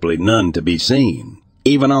were simply none to be seen.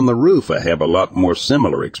 Even on the roof I have a lot more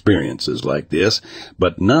similar experiences like this,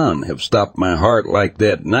 but none have stopped my heart like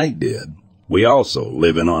that night did. We also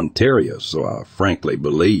live in Ontario, so I frankly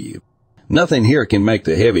believe nothing here can make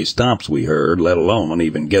the heavy stomps we heard, let alone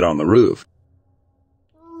even get on the roof.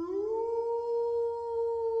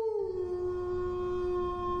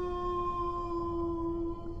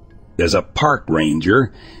 As a park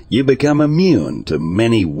ranger, you become immune to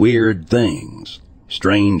many weird things.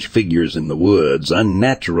 Strange figures in the woods,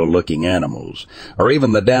 unnatural-looking animals, or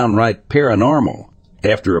even the downright paranormal.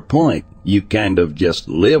 After a point, you kind of just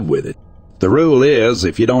live with it. The rule is,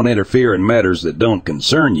 if you don't interfere in matters that don't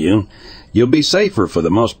concern you, you'll be safer for the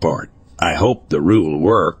most part. I hope the rule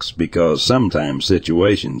works, because sometimes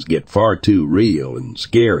situations get far too real and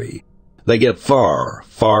scary. They get far,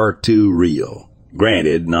 far too real.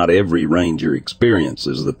 Granted, not every ranger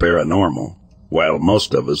experiences the paranormal. While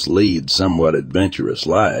most of us lead somewhat adventurous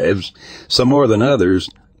lives, some more than others,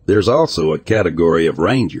 there's also a category of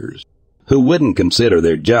rangers who wouldn't consider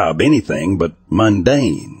their job anything but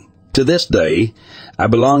mundane. To this day, I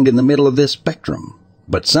belonged in the middle of this spectrum,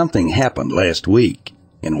 but something happened last week,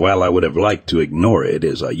 and while I would have liked to ignore it,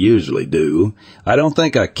 as I usually do, I don't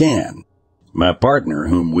think I can. My partner,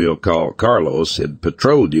 whom we'll call Carlos, had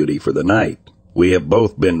patrol duty for the night. We have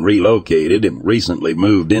both been relocated and recently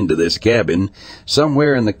moved into this cabin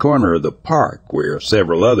somewhere in the corner of the park where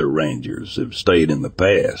several other rangers have stayed in the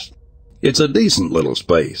past. It's a decent little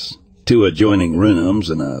space, 2 adjoining rooms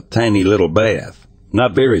and a tiny little bath.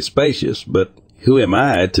 Not very spacious, but who am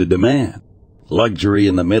I to demand? Luxury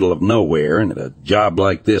in the middle of nowhere, and at a job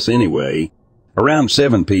like this anyway. Around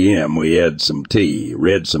 7 p.m. we had some tea,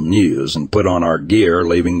 read some news, and put on our gear,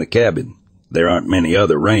 leaving the cabin. There aren't many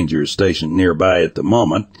other rangers stationed nearby at the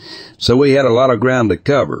moment, so we had a lot of ground to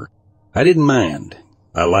cover. I didn't mind.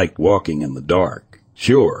 I liked walking in the dark.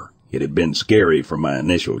 Sure, It had been scary for my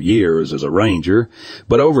initial years as a ranger,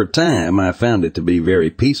 but over time I found it to be very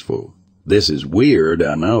peaceful. This is weird,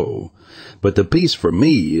 I know, but the peace for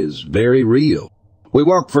me is very real. We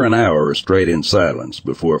walked for an hour straight in silence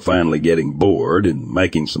before finally getting bored and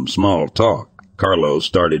making some small talk. Carlos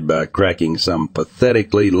started by cracking some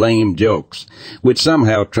pathetically lame jokes, which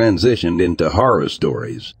somehow transitioned into horror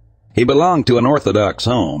stories. He belonged to an Orthodox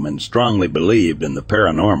home and strongly believed in the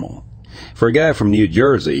paranormal. For a guy from New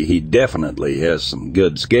Jersey, he definitely has some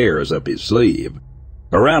good scares up his sleeve.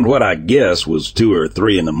 Around what I guess was 2 or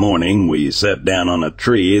 3 in the morning, we sat down on a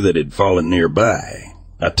tree that had fallen nearby.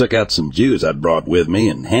 I took out some Jews I'd brought with me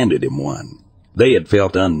and handed him one. They had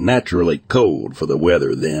felt unnaturally cold for the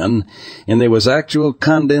weather then, and there was actual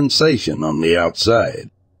condensation on the outside.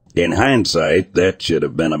 In hindsight, that should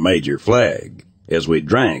have been a major flag. As we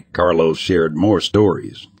drank, Carlos shared more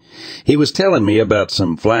stories. He was telling me about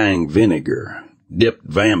some flying vinegar, dipped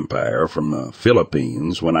vampire from the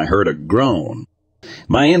Philippines when I heard a groan.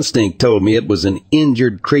 My instinct told me it was an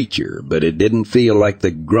injured creature, but it didn't feel like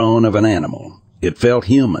the groan of an animal. It felt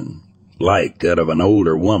human, like that of an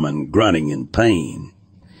older woman grunting in pain.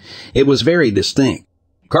 It was very distinct.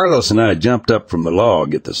 Carlos and I jumped up from the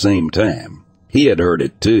log at the same time. He had heard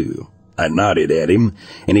it too. I nodded at him,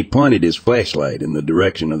 and he pointed his flashlight in the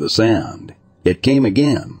direction of the sound. It came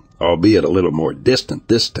again, albeit a little more distant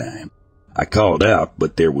this time. I called out,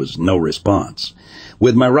 but there was no response.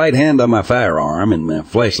 With my right hand on my firearm and my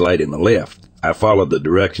flashlight in the left, I followed the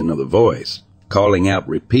direction of the voice, calling out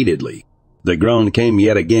repeatedly. The groan came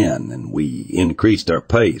yet again, and we increased our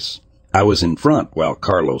pace. I was in front, while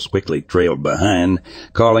Carlos quickly trailed behind,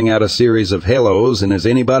 calling out a series of hellos and is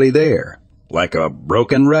anybody there, like a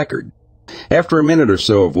broken record. After a minute or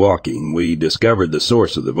so of walking, we discovered the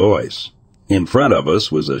source of the voice. In front of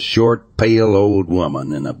us was a short, pale old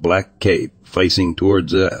woman in a black cape facing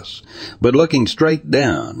towards us, but looking straight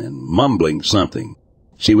down and mumbling something.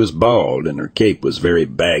 She was bald, and her cape was very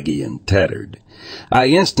baggy and tattered. I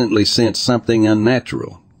instantly sensed something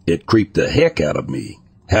unnatural. It creeped the heck out of me.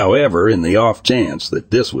 However, in the off chance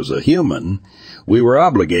that this was a human, we were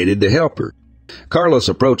obligated to help her. Carlos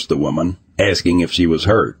approached the woman, asking if she was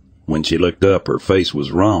hurt. When she looked up, her face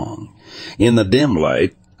was wrong. In the dim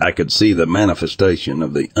light, I could see the manifestation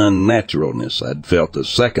of the unnaturalness I'd felt a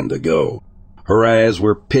second ago. Her eyes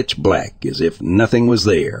were pitch black, as if nothing was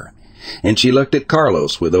there, and she looked at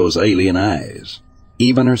Carlos with those alien eyes.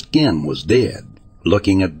 Even her skin was dead,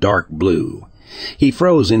 looking a dark blue. He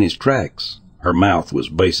froze in his tracks. Her mouth was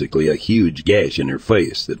basically a huge gash in her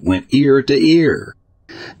face that went ear to ear.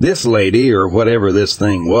 This lady, or whatever this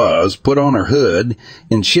thing was, put on her hood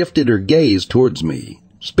and shifted her gaze towards me,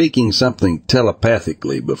 speaking something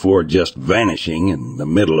telepathically before just vanishing in the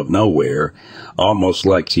middle of nowhere, almost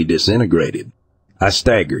like she disintegrated. I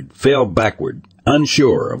staggered, fell backward,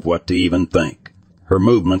 unsure of what to even think. Her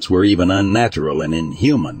movements were even unnatural and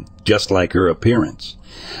inhuman, just like her appearance.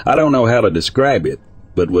 I don't know how to describe it,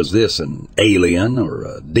 but was this an alien or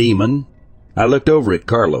a demon? I looked over at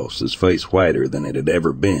Carlos, his face whiter than it had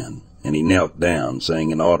ever been, and he knelt down,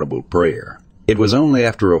 saying an audible prayer. It was only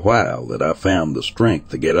after a while that I found the strength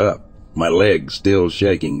to get up, my legs still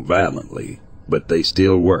shaking violently, but they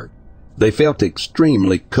still worked. They felt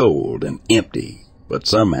extremely cold and empty, but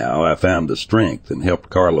somehow I found the strength and helped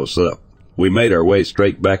Carlos up. We made our way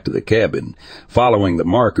straight back to the cabin, following the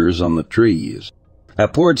markers on the trees. I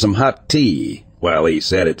poured some hot tea while he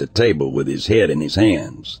sat at the table with his head in his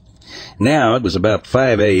hands. Now it was about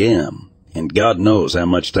 5 a.m., and God knows how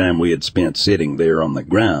much time we had spent sitting there on the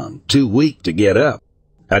ground, too weak to get up.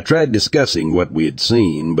 I tried discussing what we had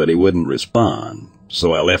seen, but he wouldn't respond,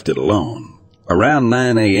 so I left it alone. Around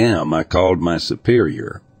 9 a.m., I called my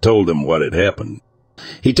superior, told him what had happened.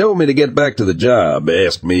 He told me to get back to the job,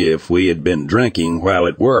 asked me if we had been drinking while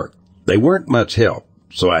at work. They weren't much help,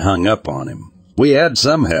 so I hung up on him. We had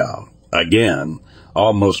somehow, again,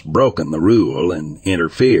 almost broken the rule and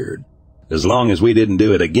interfered. As long as we didn't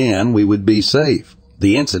do it again, we would be safe.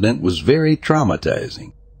 The incident was very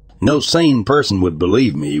traumatizing. No sane person would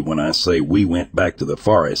believe me when I say we went back to the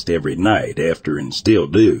forest every night after and still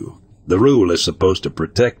do. The rule is supposed to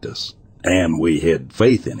protect us, and we had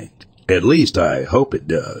faith in it. At least I hope it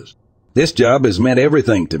does. This job has meant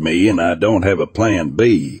everything to me, and I don't have a plan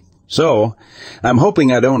B. So, I'm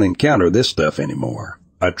hoping I don't encounter this stuff anymore.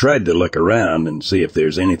 I tried to look around and see if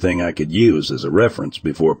there's anything I could use as a reference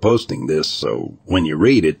before posting this, so when you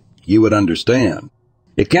read it, you would understand.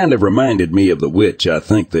 It kind of reminded me of the witch I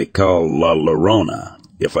think they call La Llorona,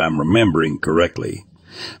 if I'm remembering correctly.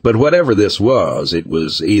 But whatever this was, it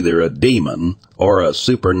was either a demon or a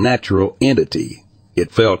supernatural entity.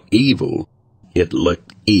 It felt evil, It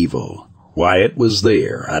looked evil. Why it was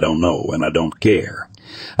there, I don't know, and I don't care.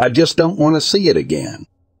 I just don't want to see it again.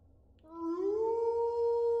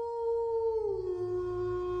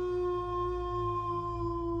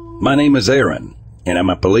 My name is Aaron, and I'm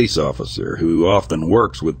a police officer who often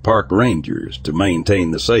works with park rangers to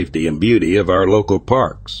maintain the safety and beauty of our local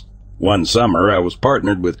parks. One summer, I was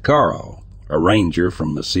partnered with Carl, a ranger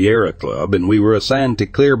from the Sierra Club, and we were assigned to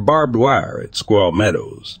clear barbed wire at Squaw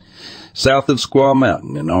Meadows, south of Squaw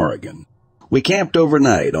Mountain in Oregon. We camped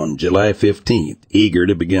overnight on July 15th, eager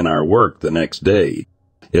to begin our work the next day.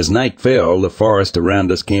 As night fell, the forest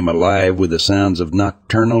around us came alive with the sounds of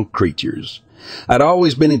nocturnal creatures. I'd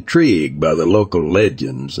always been intrigued by the local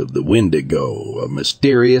legends of the Wendigo, a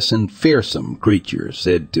mysterious and fearsome creature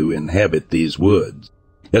said to inhabit these woods.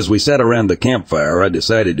 As we sat around the campfire, I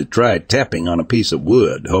decided to try tapping on a piece of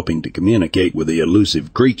wood, hoping to communicate with the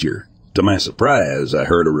elusive creature. To my surprise, I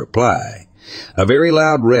heard a reply, a very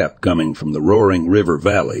loud rap coming from the roaring river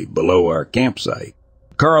valley below our campsite.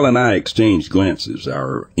 Carl and I exchanged glances,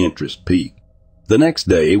 our interest piqued. The next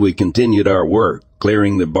day, we continued our work,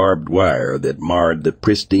 clearing the barbed wire that marred the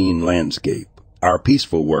pristine landscape. Our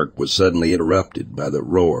peaceful work was suddenly interrupted by the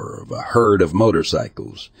roar of a herd of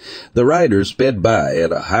motorcycles. The riders sped by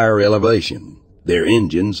at a higher elevation, their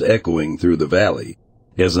engines echoing through the valley.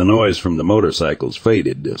 As the noise from the motorcycles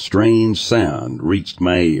faded, a strange sound reached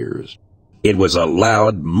my ears. It was a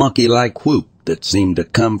loud, monkey-like whoop that seemed to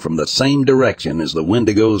come from the same direction as the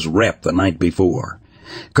Wendigo's rap the night before.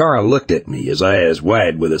 Carl looked at me, his eyes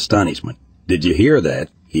wide with astonishment. "Did you hear that?"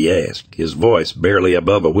 he asked, his voice barely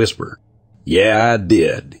above a whisper. "Yeah, I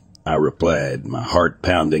did," I replied, my heart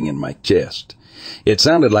pounding in my chest. It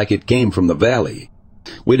sounded like it came from the valley.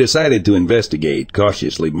 We decided to investigate,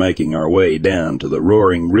 cautiously making our way down to the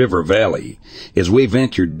roaring river valley. As we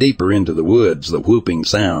ventured deeper into the woods, the whooping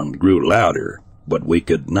sound grew louder, but we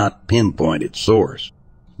could not pinpoint its source.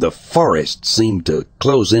 The forest seemed to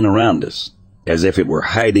close in around us, as if it were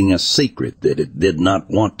hiding a secret that it did not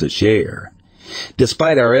want to share.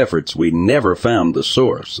 Despite our efforts, we never found the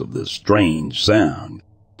source of the strange sound.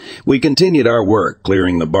 We continued our work,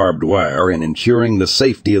 clearing the barbed wire and ensuring the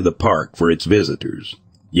safety of the park for its visitors.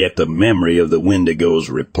 Yet the memory of the Wendigo's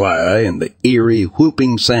reply and the eerie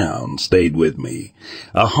whooping sound stayed with me,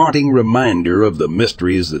 a haunting reminder of the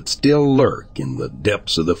mysteries that still lurk in the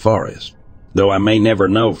depths of the forest. Though I may never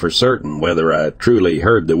know for certain whether I truly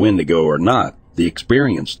heard the Wendigo or not, the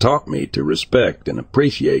experience taught me to respect and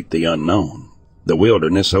appreciate the unknown. The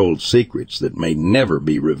wilderness holds secrets that may never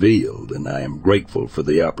be revealed, and I am grateful for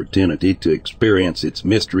the opportunity to experience its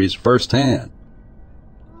mysteries firsthand.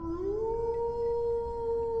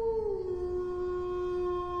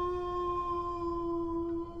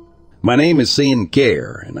 My name is Sean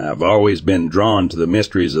Kerr, and I've always been drawn to the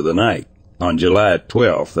mysteries of the night. On July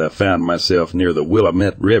 12th, I found myself near the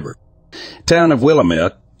Willamette River. Town of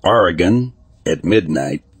Willamette, Oregon, at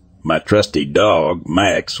midnight. My trusty dog,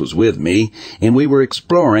 Max, was with me, and we were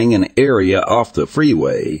exploring an area off the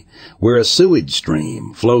freeway where a sewage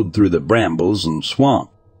stream flowed through the brambles and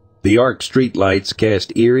swamp. The arc street lights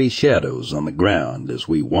cast eerie shadows on the ground as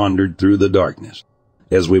we wandered through the darkness.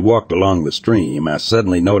 As we walked along the stream, I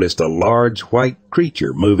suddenly noticed a large white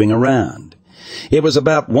creature moving around. It was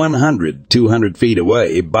about 200 feet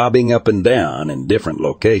away, bobbing up and down in different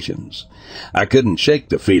locations. I couldn't shake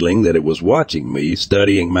the feeling that it was watching me,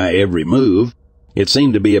 studying my every move. It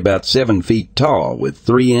seemed to be about 7 feet tall, with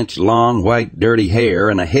 3-inch long white dirty hair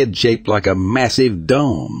and a head shaped like a massive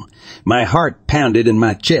dome. My heart pounded in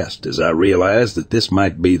my chest as I realized that this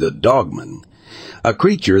might be the Dogman, a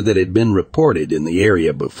creature that had been reported in the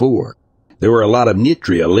area before. There were a lot of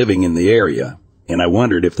Nutria living in the area, and I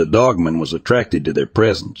wondered if the Dogman was attracted to their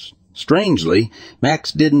presence. Strangely,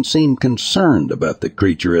 Max didn't seem concerned about the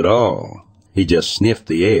creature at all. He just sniffed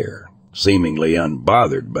the air, seemingly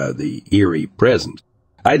unbothered by the eerie presence.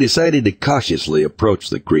 I decided to cautiously approach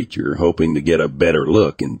the creature, hoping to get a better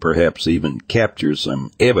look and perhaps even capture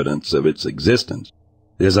some evidence of its existence.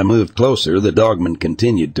 As I moved closer, the Dogman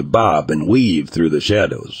continued to bob and weave through the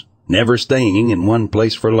shadows, never staying in one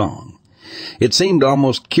place for long. It seemed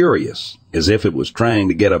almost curious, as if it was trying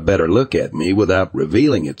to get a better look at me without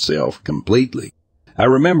revealing itself completely. I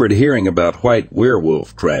remembered hearing about white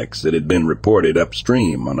werewolf tracks that had been reported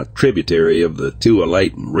upstream on a tributary of the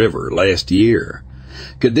Tualatin River last year.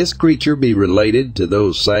 Could this creature be related to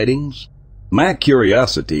those sightings? My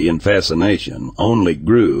curiosity and fascination only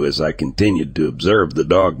grew as I continued to observe the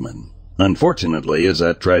Dogman. Unfortunately, as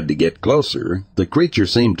I tried to get closer, the creature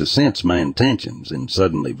seemed to sense my intentions and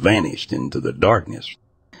suddenly vanished into the darkness.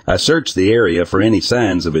 I searched the area for any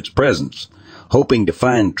signs of its presence, hoping to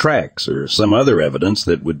find tracks or some other evidence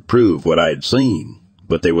that would prove what I'd seen.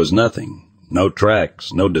 But there was nothing. No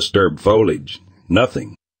tracks, no disturbed foliage,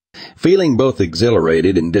 nothing. Feeling both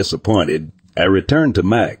exhilarated and disappointed, I returned to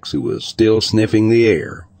Max, who was still sniffing the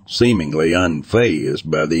air, seemingly unfazed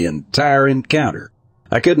by the entire encounter.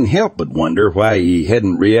 I couldn't help but wonder why he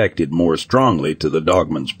hadn't reacted more strongly to the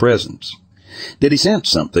dogman's presence. Did he sense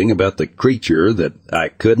something about the creature that I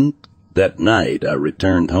couldn't? That night I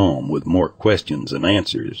returned home with more questions than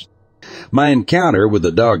answers. My encounter with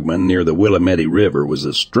the dogman near the Willamette River was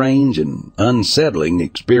a strange and unsettling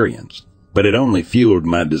experience, but it only fueled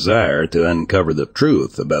my desire to uncover the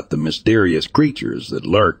truth about the mysterious creatures that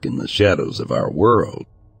lurk in the shadows of our world.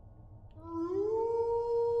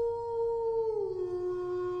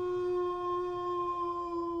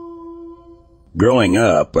 Growing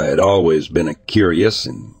up, I had always been a curious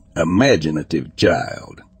and imaginative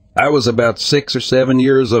child. I was about 6 or 7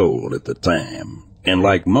 years old at the time, and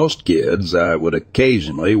like most kids, I would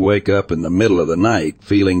occasionally wake up in the middle of the night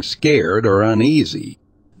feeling scared or uneasy.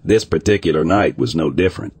 This particular night was no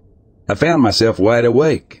different. I found myself wide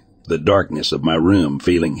awake, the darkness of my room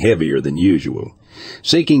feeling heavier than usual.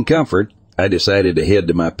 Seeking comfort, I decided to head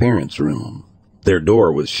to my parents' room. Their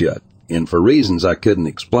door was shut, and for reasons I couldn't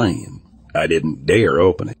explain, I didn't dare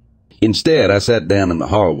open it. Instead, I sat down in the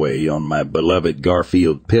hallway on my beloved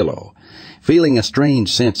Garfield pillow, feeling a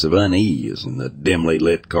strange sense of unease in the dimly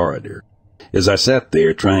lit corridor. As I sat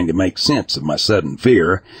there trying to make sense of my sudden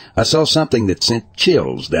fear, I saw something that sent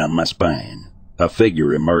chills down my spine. A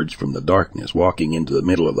figure emerged from the darkness, walking into the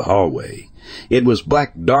middle of the hallway. It was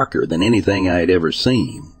black, darker than anything I had ever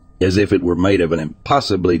seen, as if it were made of an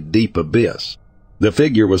impossibly deep abyss. The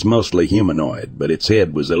figure was mostly humanoid, but its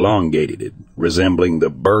head was elongated, resembling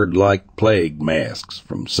the bird-like plague masks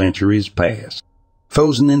from centuries past.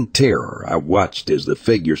 Frozen in terror, I watched as the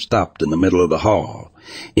figure stopped in the middle of the hall,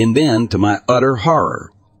 and then, to my utter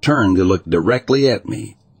horror, turned to look directly at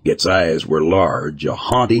me. Its eyes were large, a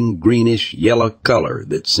haunting greenish-yellow color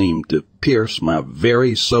that seemed to pierce my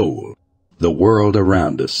very soul. The world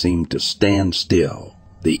around us seemed to stand still,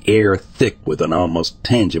 the air thick with an almost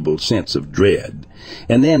tangible sense of dread.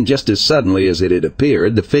 And then, just as suddenly as it had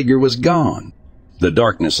appeared, the figure was gone. The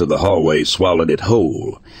darkness of the hallway swallowed it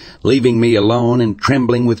whole, leaving me alone and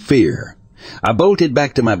trembling with fear. I bolted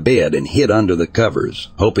back to my bed and hid under the covers,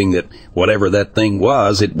 hoping that whatever that thing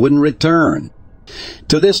was, it wouldn't return.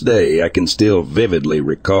 To this day, I can still vividly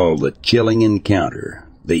recall the chilling encounter,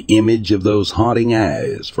 the image of those haunting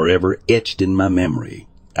eyes forever etched in my memory.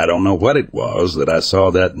 I don't know what it was that I saw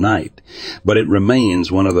that night, but it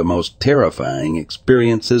remains one of the most terrifying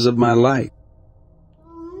experiences of my life.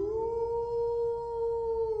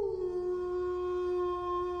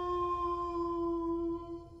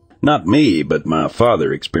 Not me, but my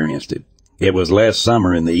father experienced it. It was last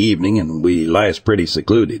summer in the evening, and we last pretty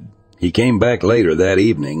secluded. He came back later that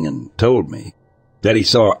evening and told me that he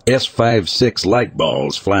saw S-56 light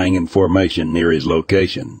balls flying in formation near his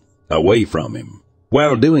location, away from him.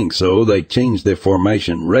 While doing so, they changed their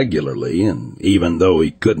formation regularly, and even though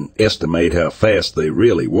he couldn't estimate how fast they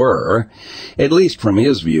really were, at least from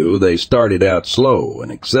his view, they started out slow and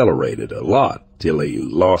accelerated a lot till he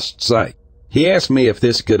lost sight. He asked me if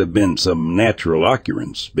this could have been some natural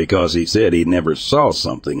occurrence, because he said he never saw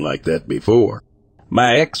something like that before.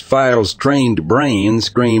 My X-Files trained brain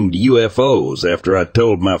screamed UFOs after I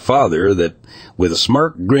told my father that, with a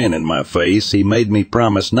smirk grin in my face, he made me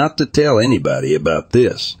promise not to tell anybody about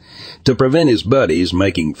this, to prevent his buddies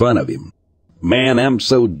making fun of him. Man, I'm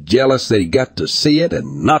so jealous that he got to see it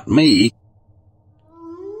and not me.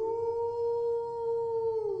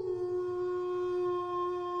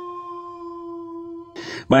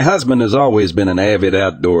 My husband has always been an avid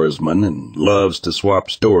outdoorsman and loves to swap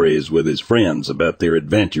stories with his friends about their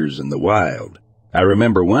adventures in the wild. I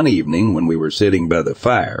remember one evening when we were sitting by the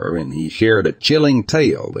fire and he shared a chilling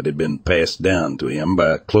tale that had been passed down to him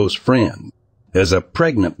by a close friend. As a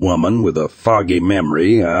pregnant woman with a foggy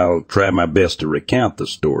memory, I'll try my best to recount the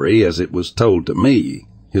story as it was told to me.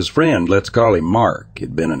 His friend, let's call him Mark,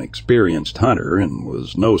 had been an experienced hunter and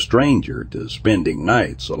was no stranger to spending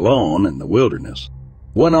nights alone in the wilderness.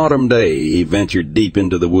 One autumn day, he ventured deep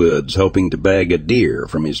into the woods, hoping to bag a deer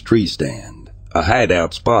from his tree stand, a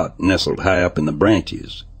hideout spot nestled high up in the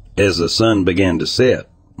branches. As the sun began to set,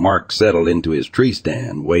 Mark settled into his tree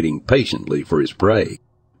stand, waiting patiently for his prey.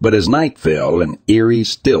 But as night fell, an eerie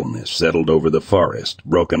stillness settled over the forest,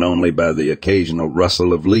 broken only by the occasional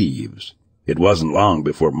rustle of leaves. It wasn't long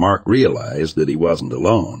before Mark realized that he wasn't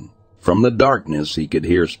alone. From the darkness he could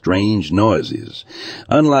hear strange noises,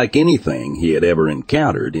 unlike anything he had ever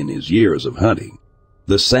encountered in his years of hunting.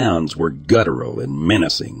 The sounds were guttural and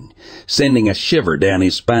menacing, sending a shiver down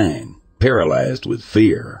his spine, paralyzed with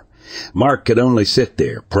fear. Mark could only sit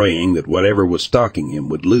there, praying that whatever was stalking him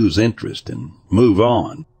would lose interest and move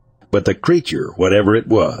on. But the creature, whatever it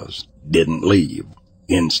was, didn't leave.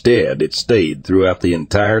 Instead, it stayed throughout the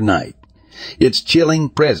entire night, its chilling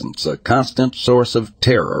presence a constant source of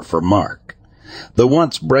terror for Mark. The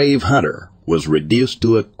once brave hunter was reduced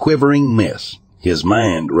to a quivering mess, his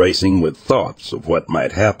mind racing with thoughts of what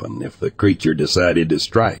might happen if the creature decided to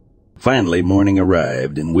strike. Finally, morning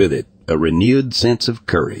arrived, and with it, a renewed sense of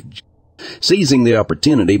courage. Seizing the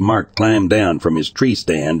opportunity, Mark climbed down from his tree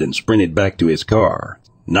stand and sprinted back to his car,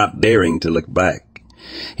 not daring to look back.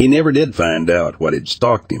 He never did find out what had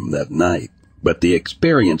stalked him that night, but the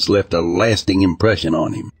experience left a lasting impression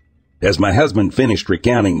on him. As my husband finished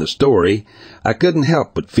recounting the story, I couldn't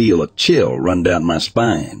help but feel a chill run down my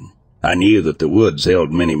spine. I knew that the woods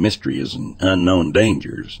held many mysteries and unknown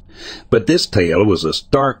dangers, but this tale was a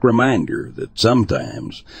stark reminder that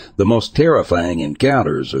sometimes the most terrifying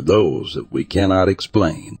encounters are those that we cannot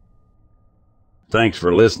explain. Thanks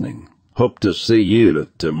for listening. Hope to see you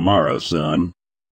tomorrow, son.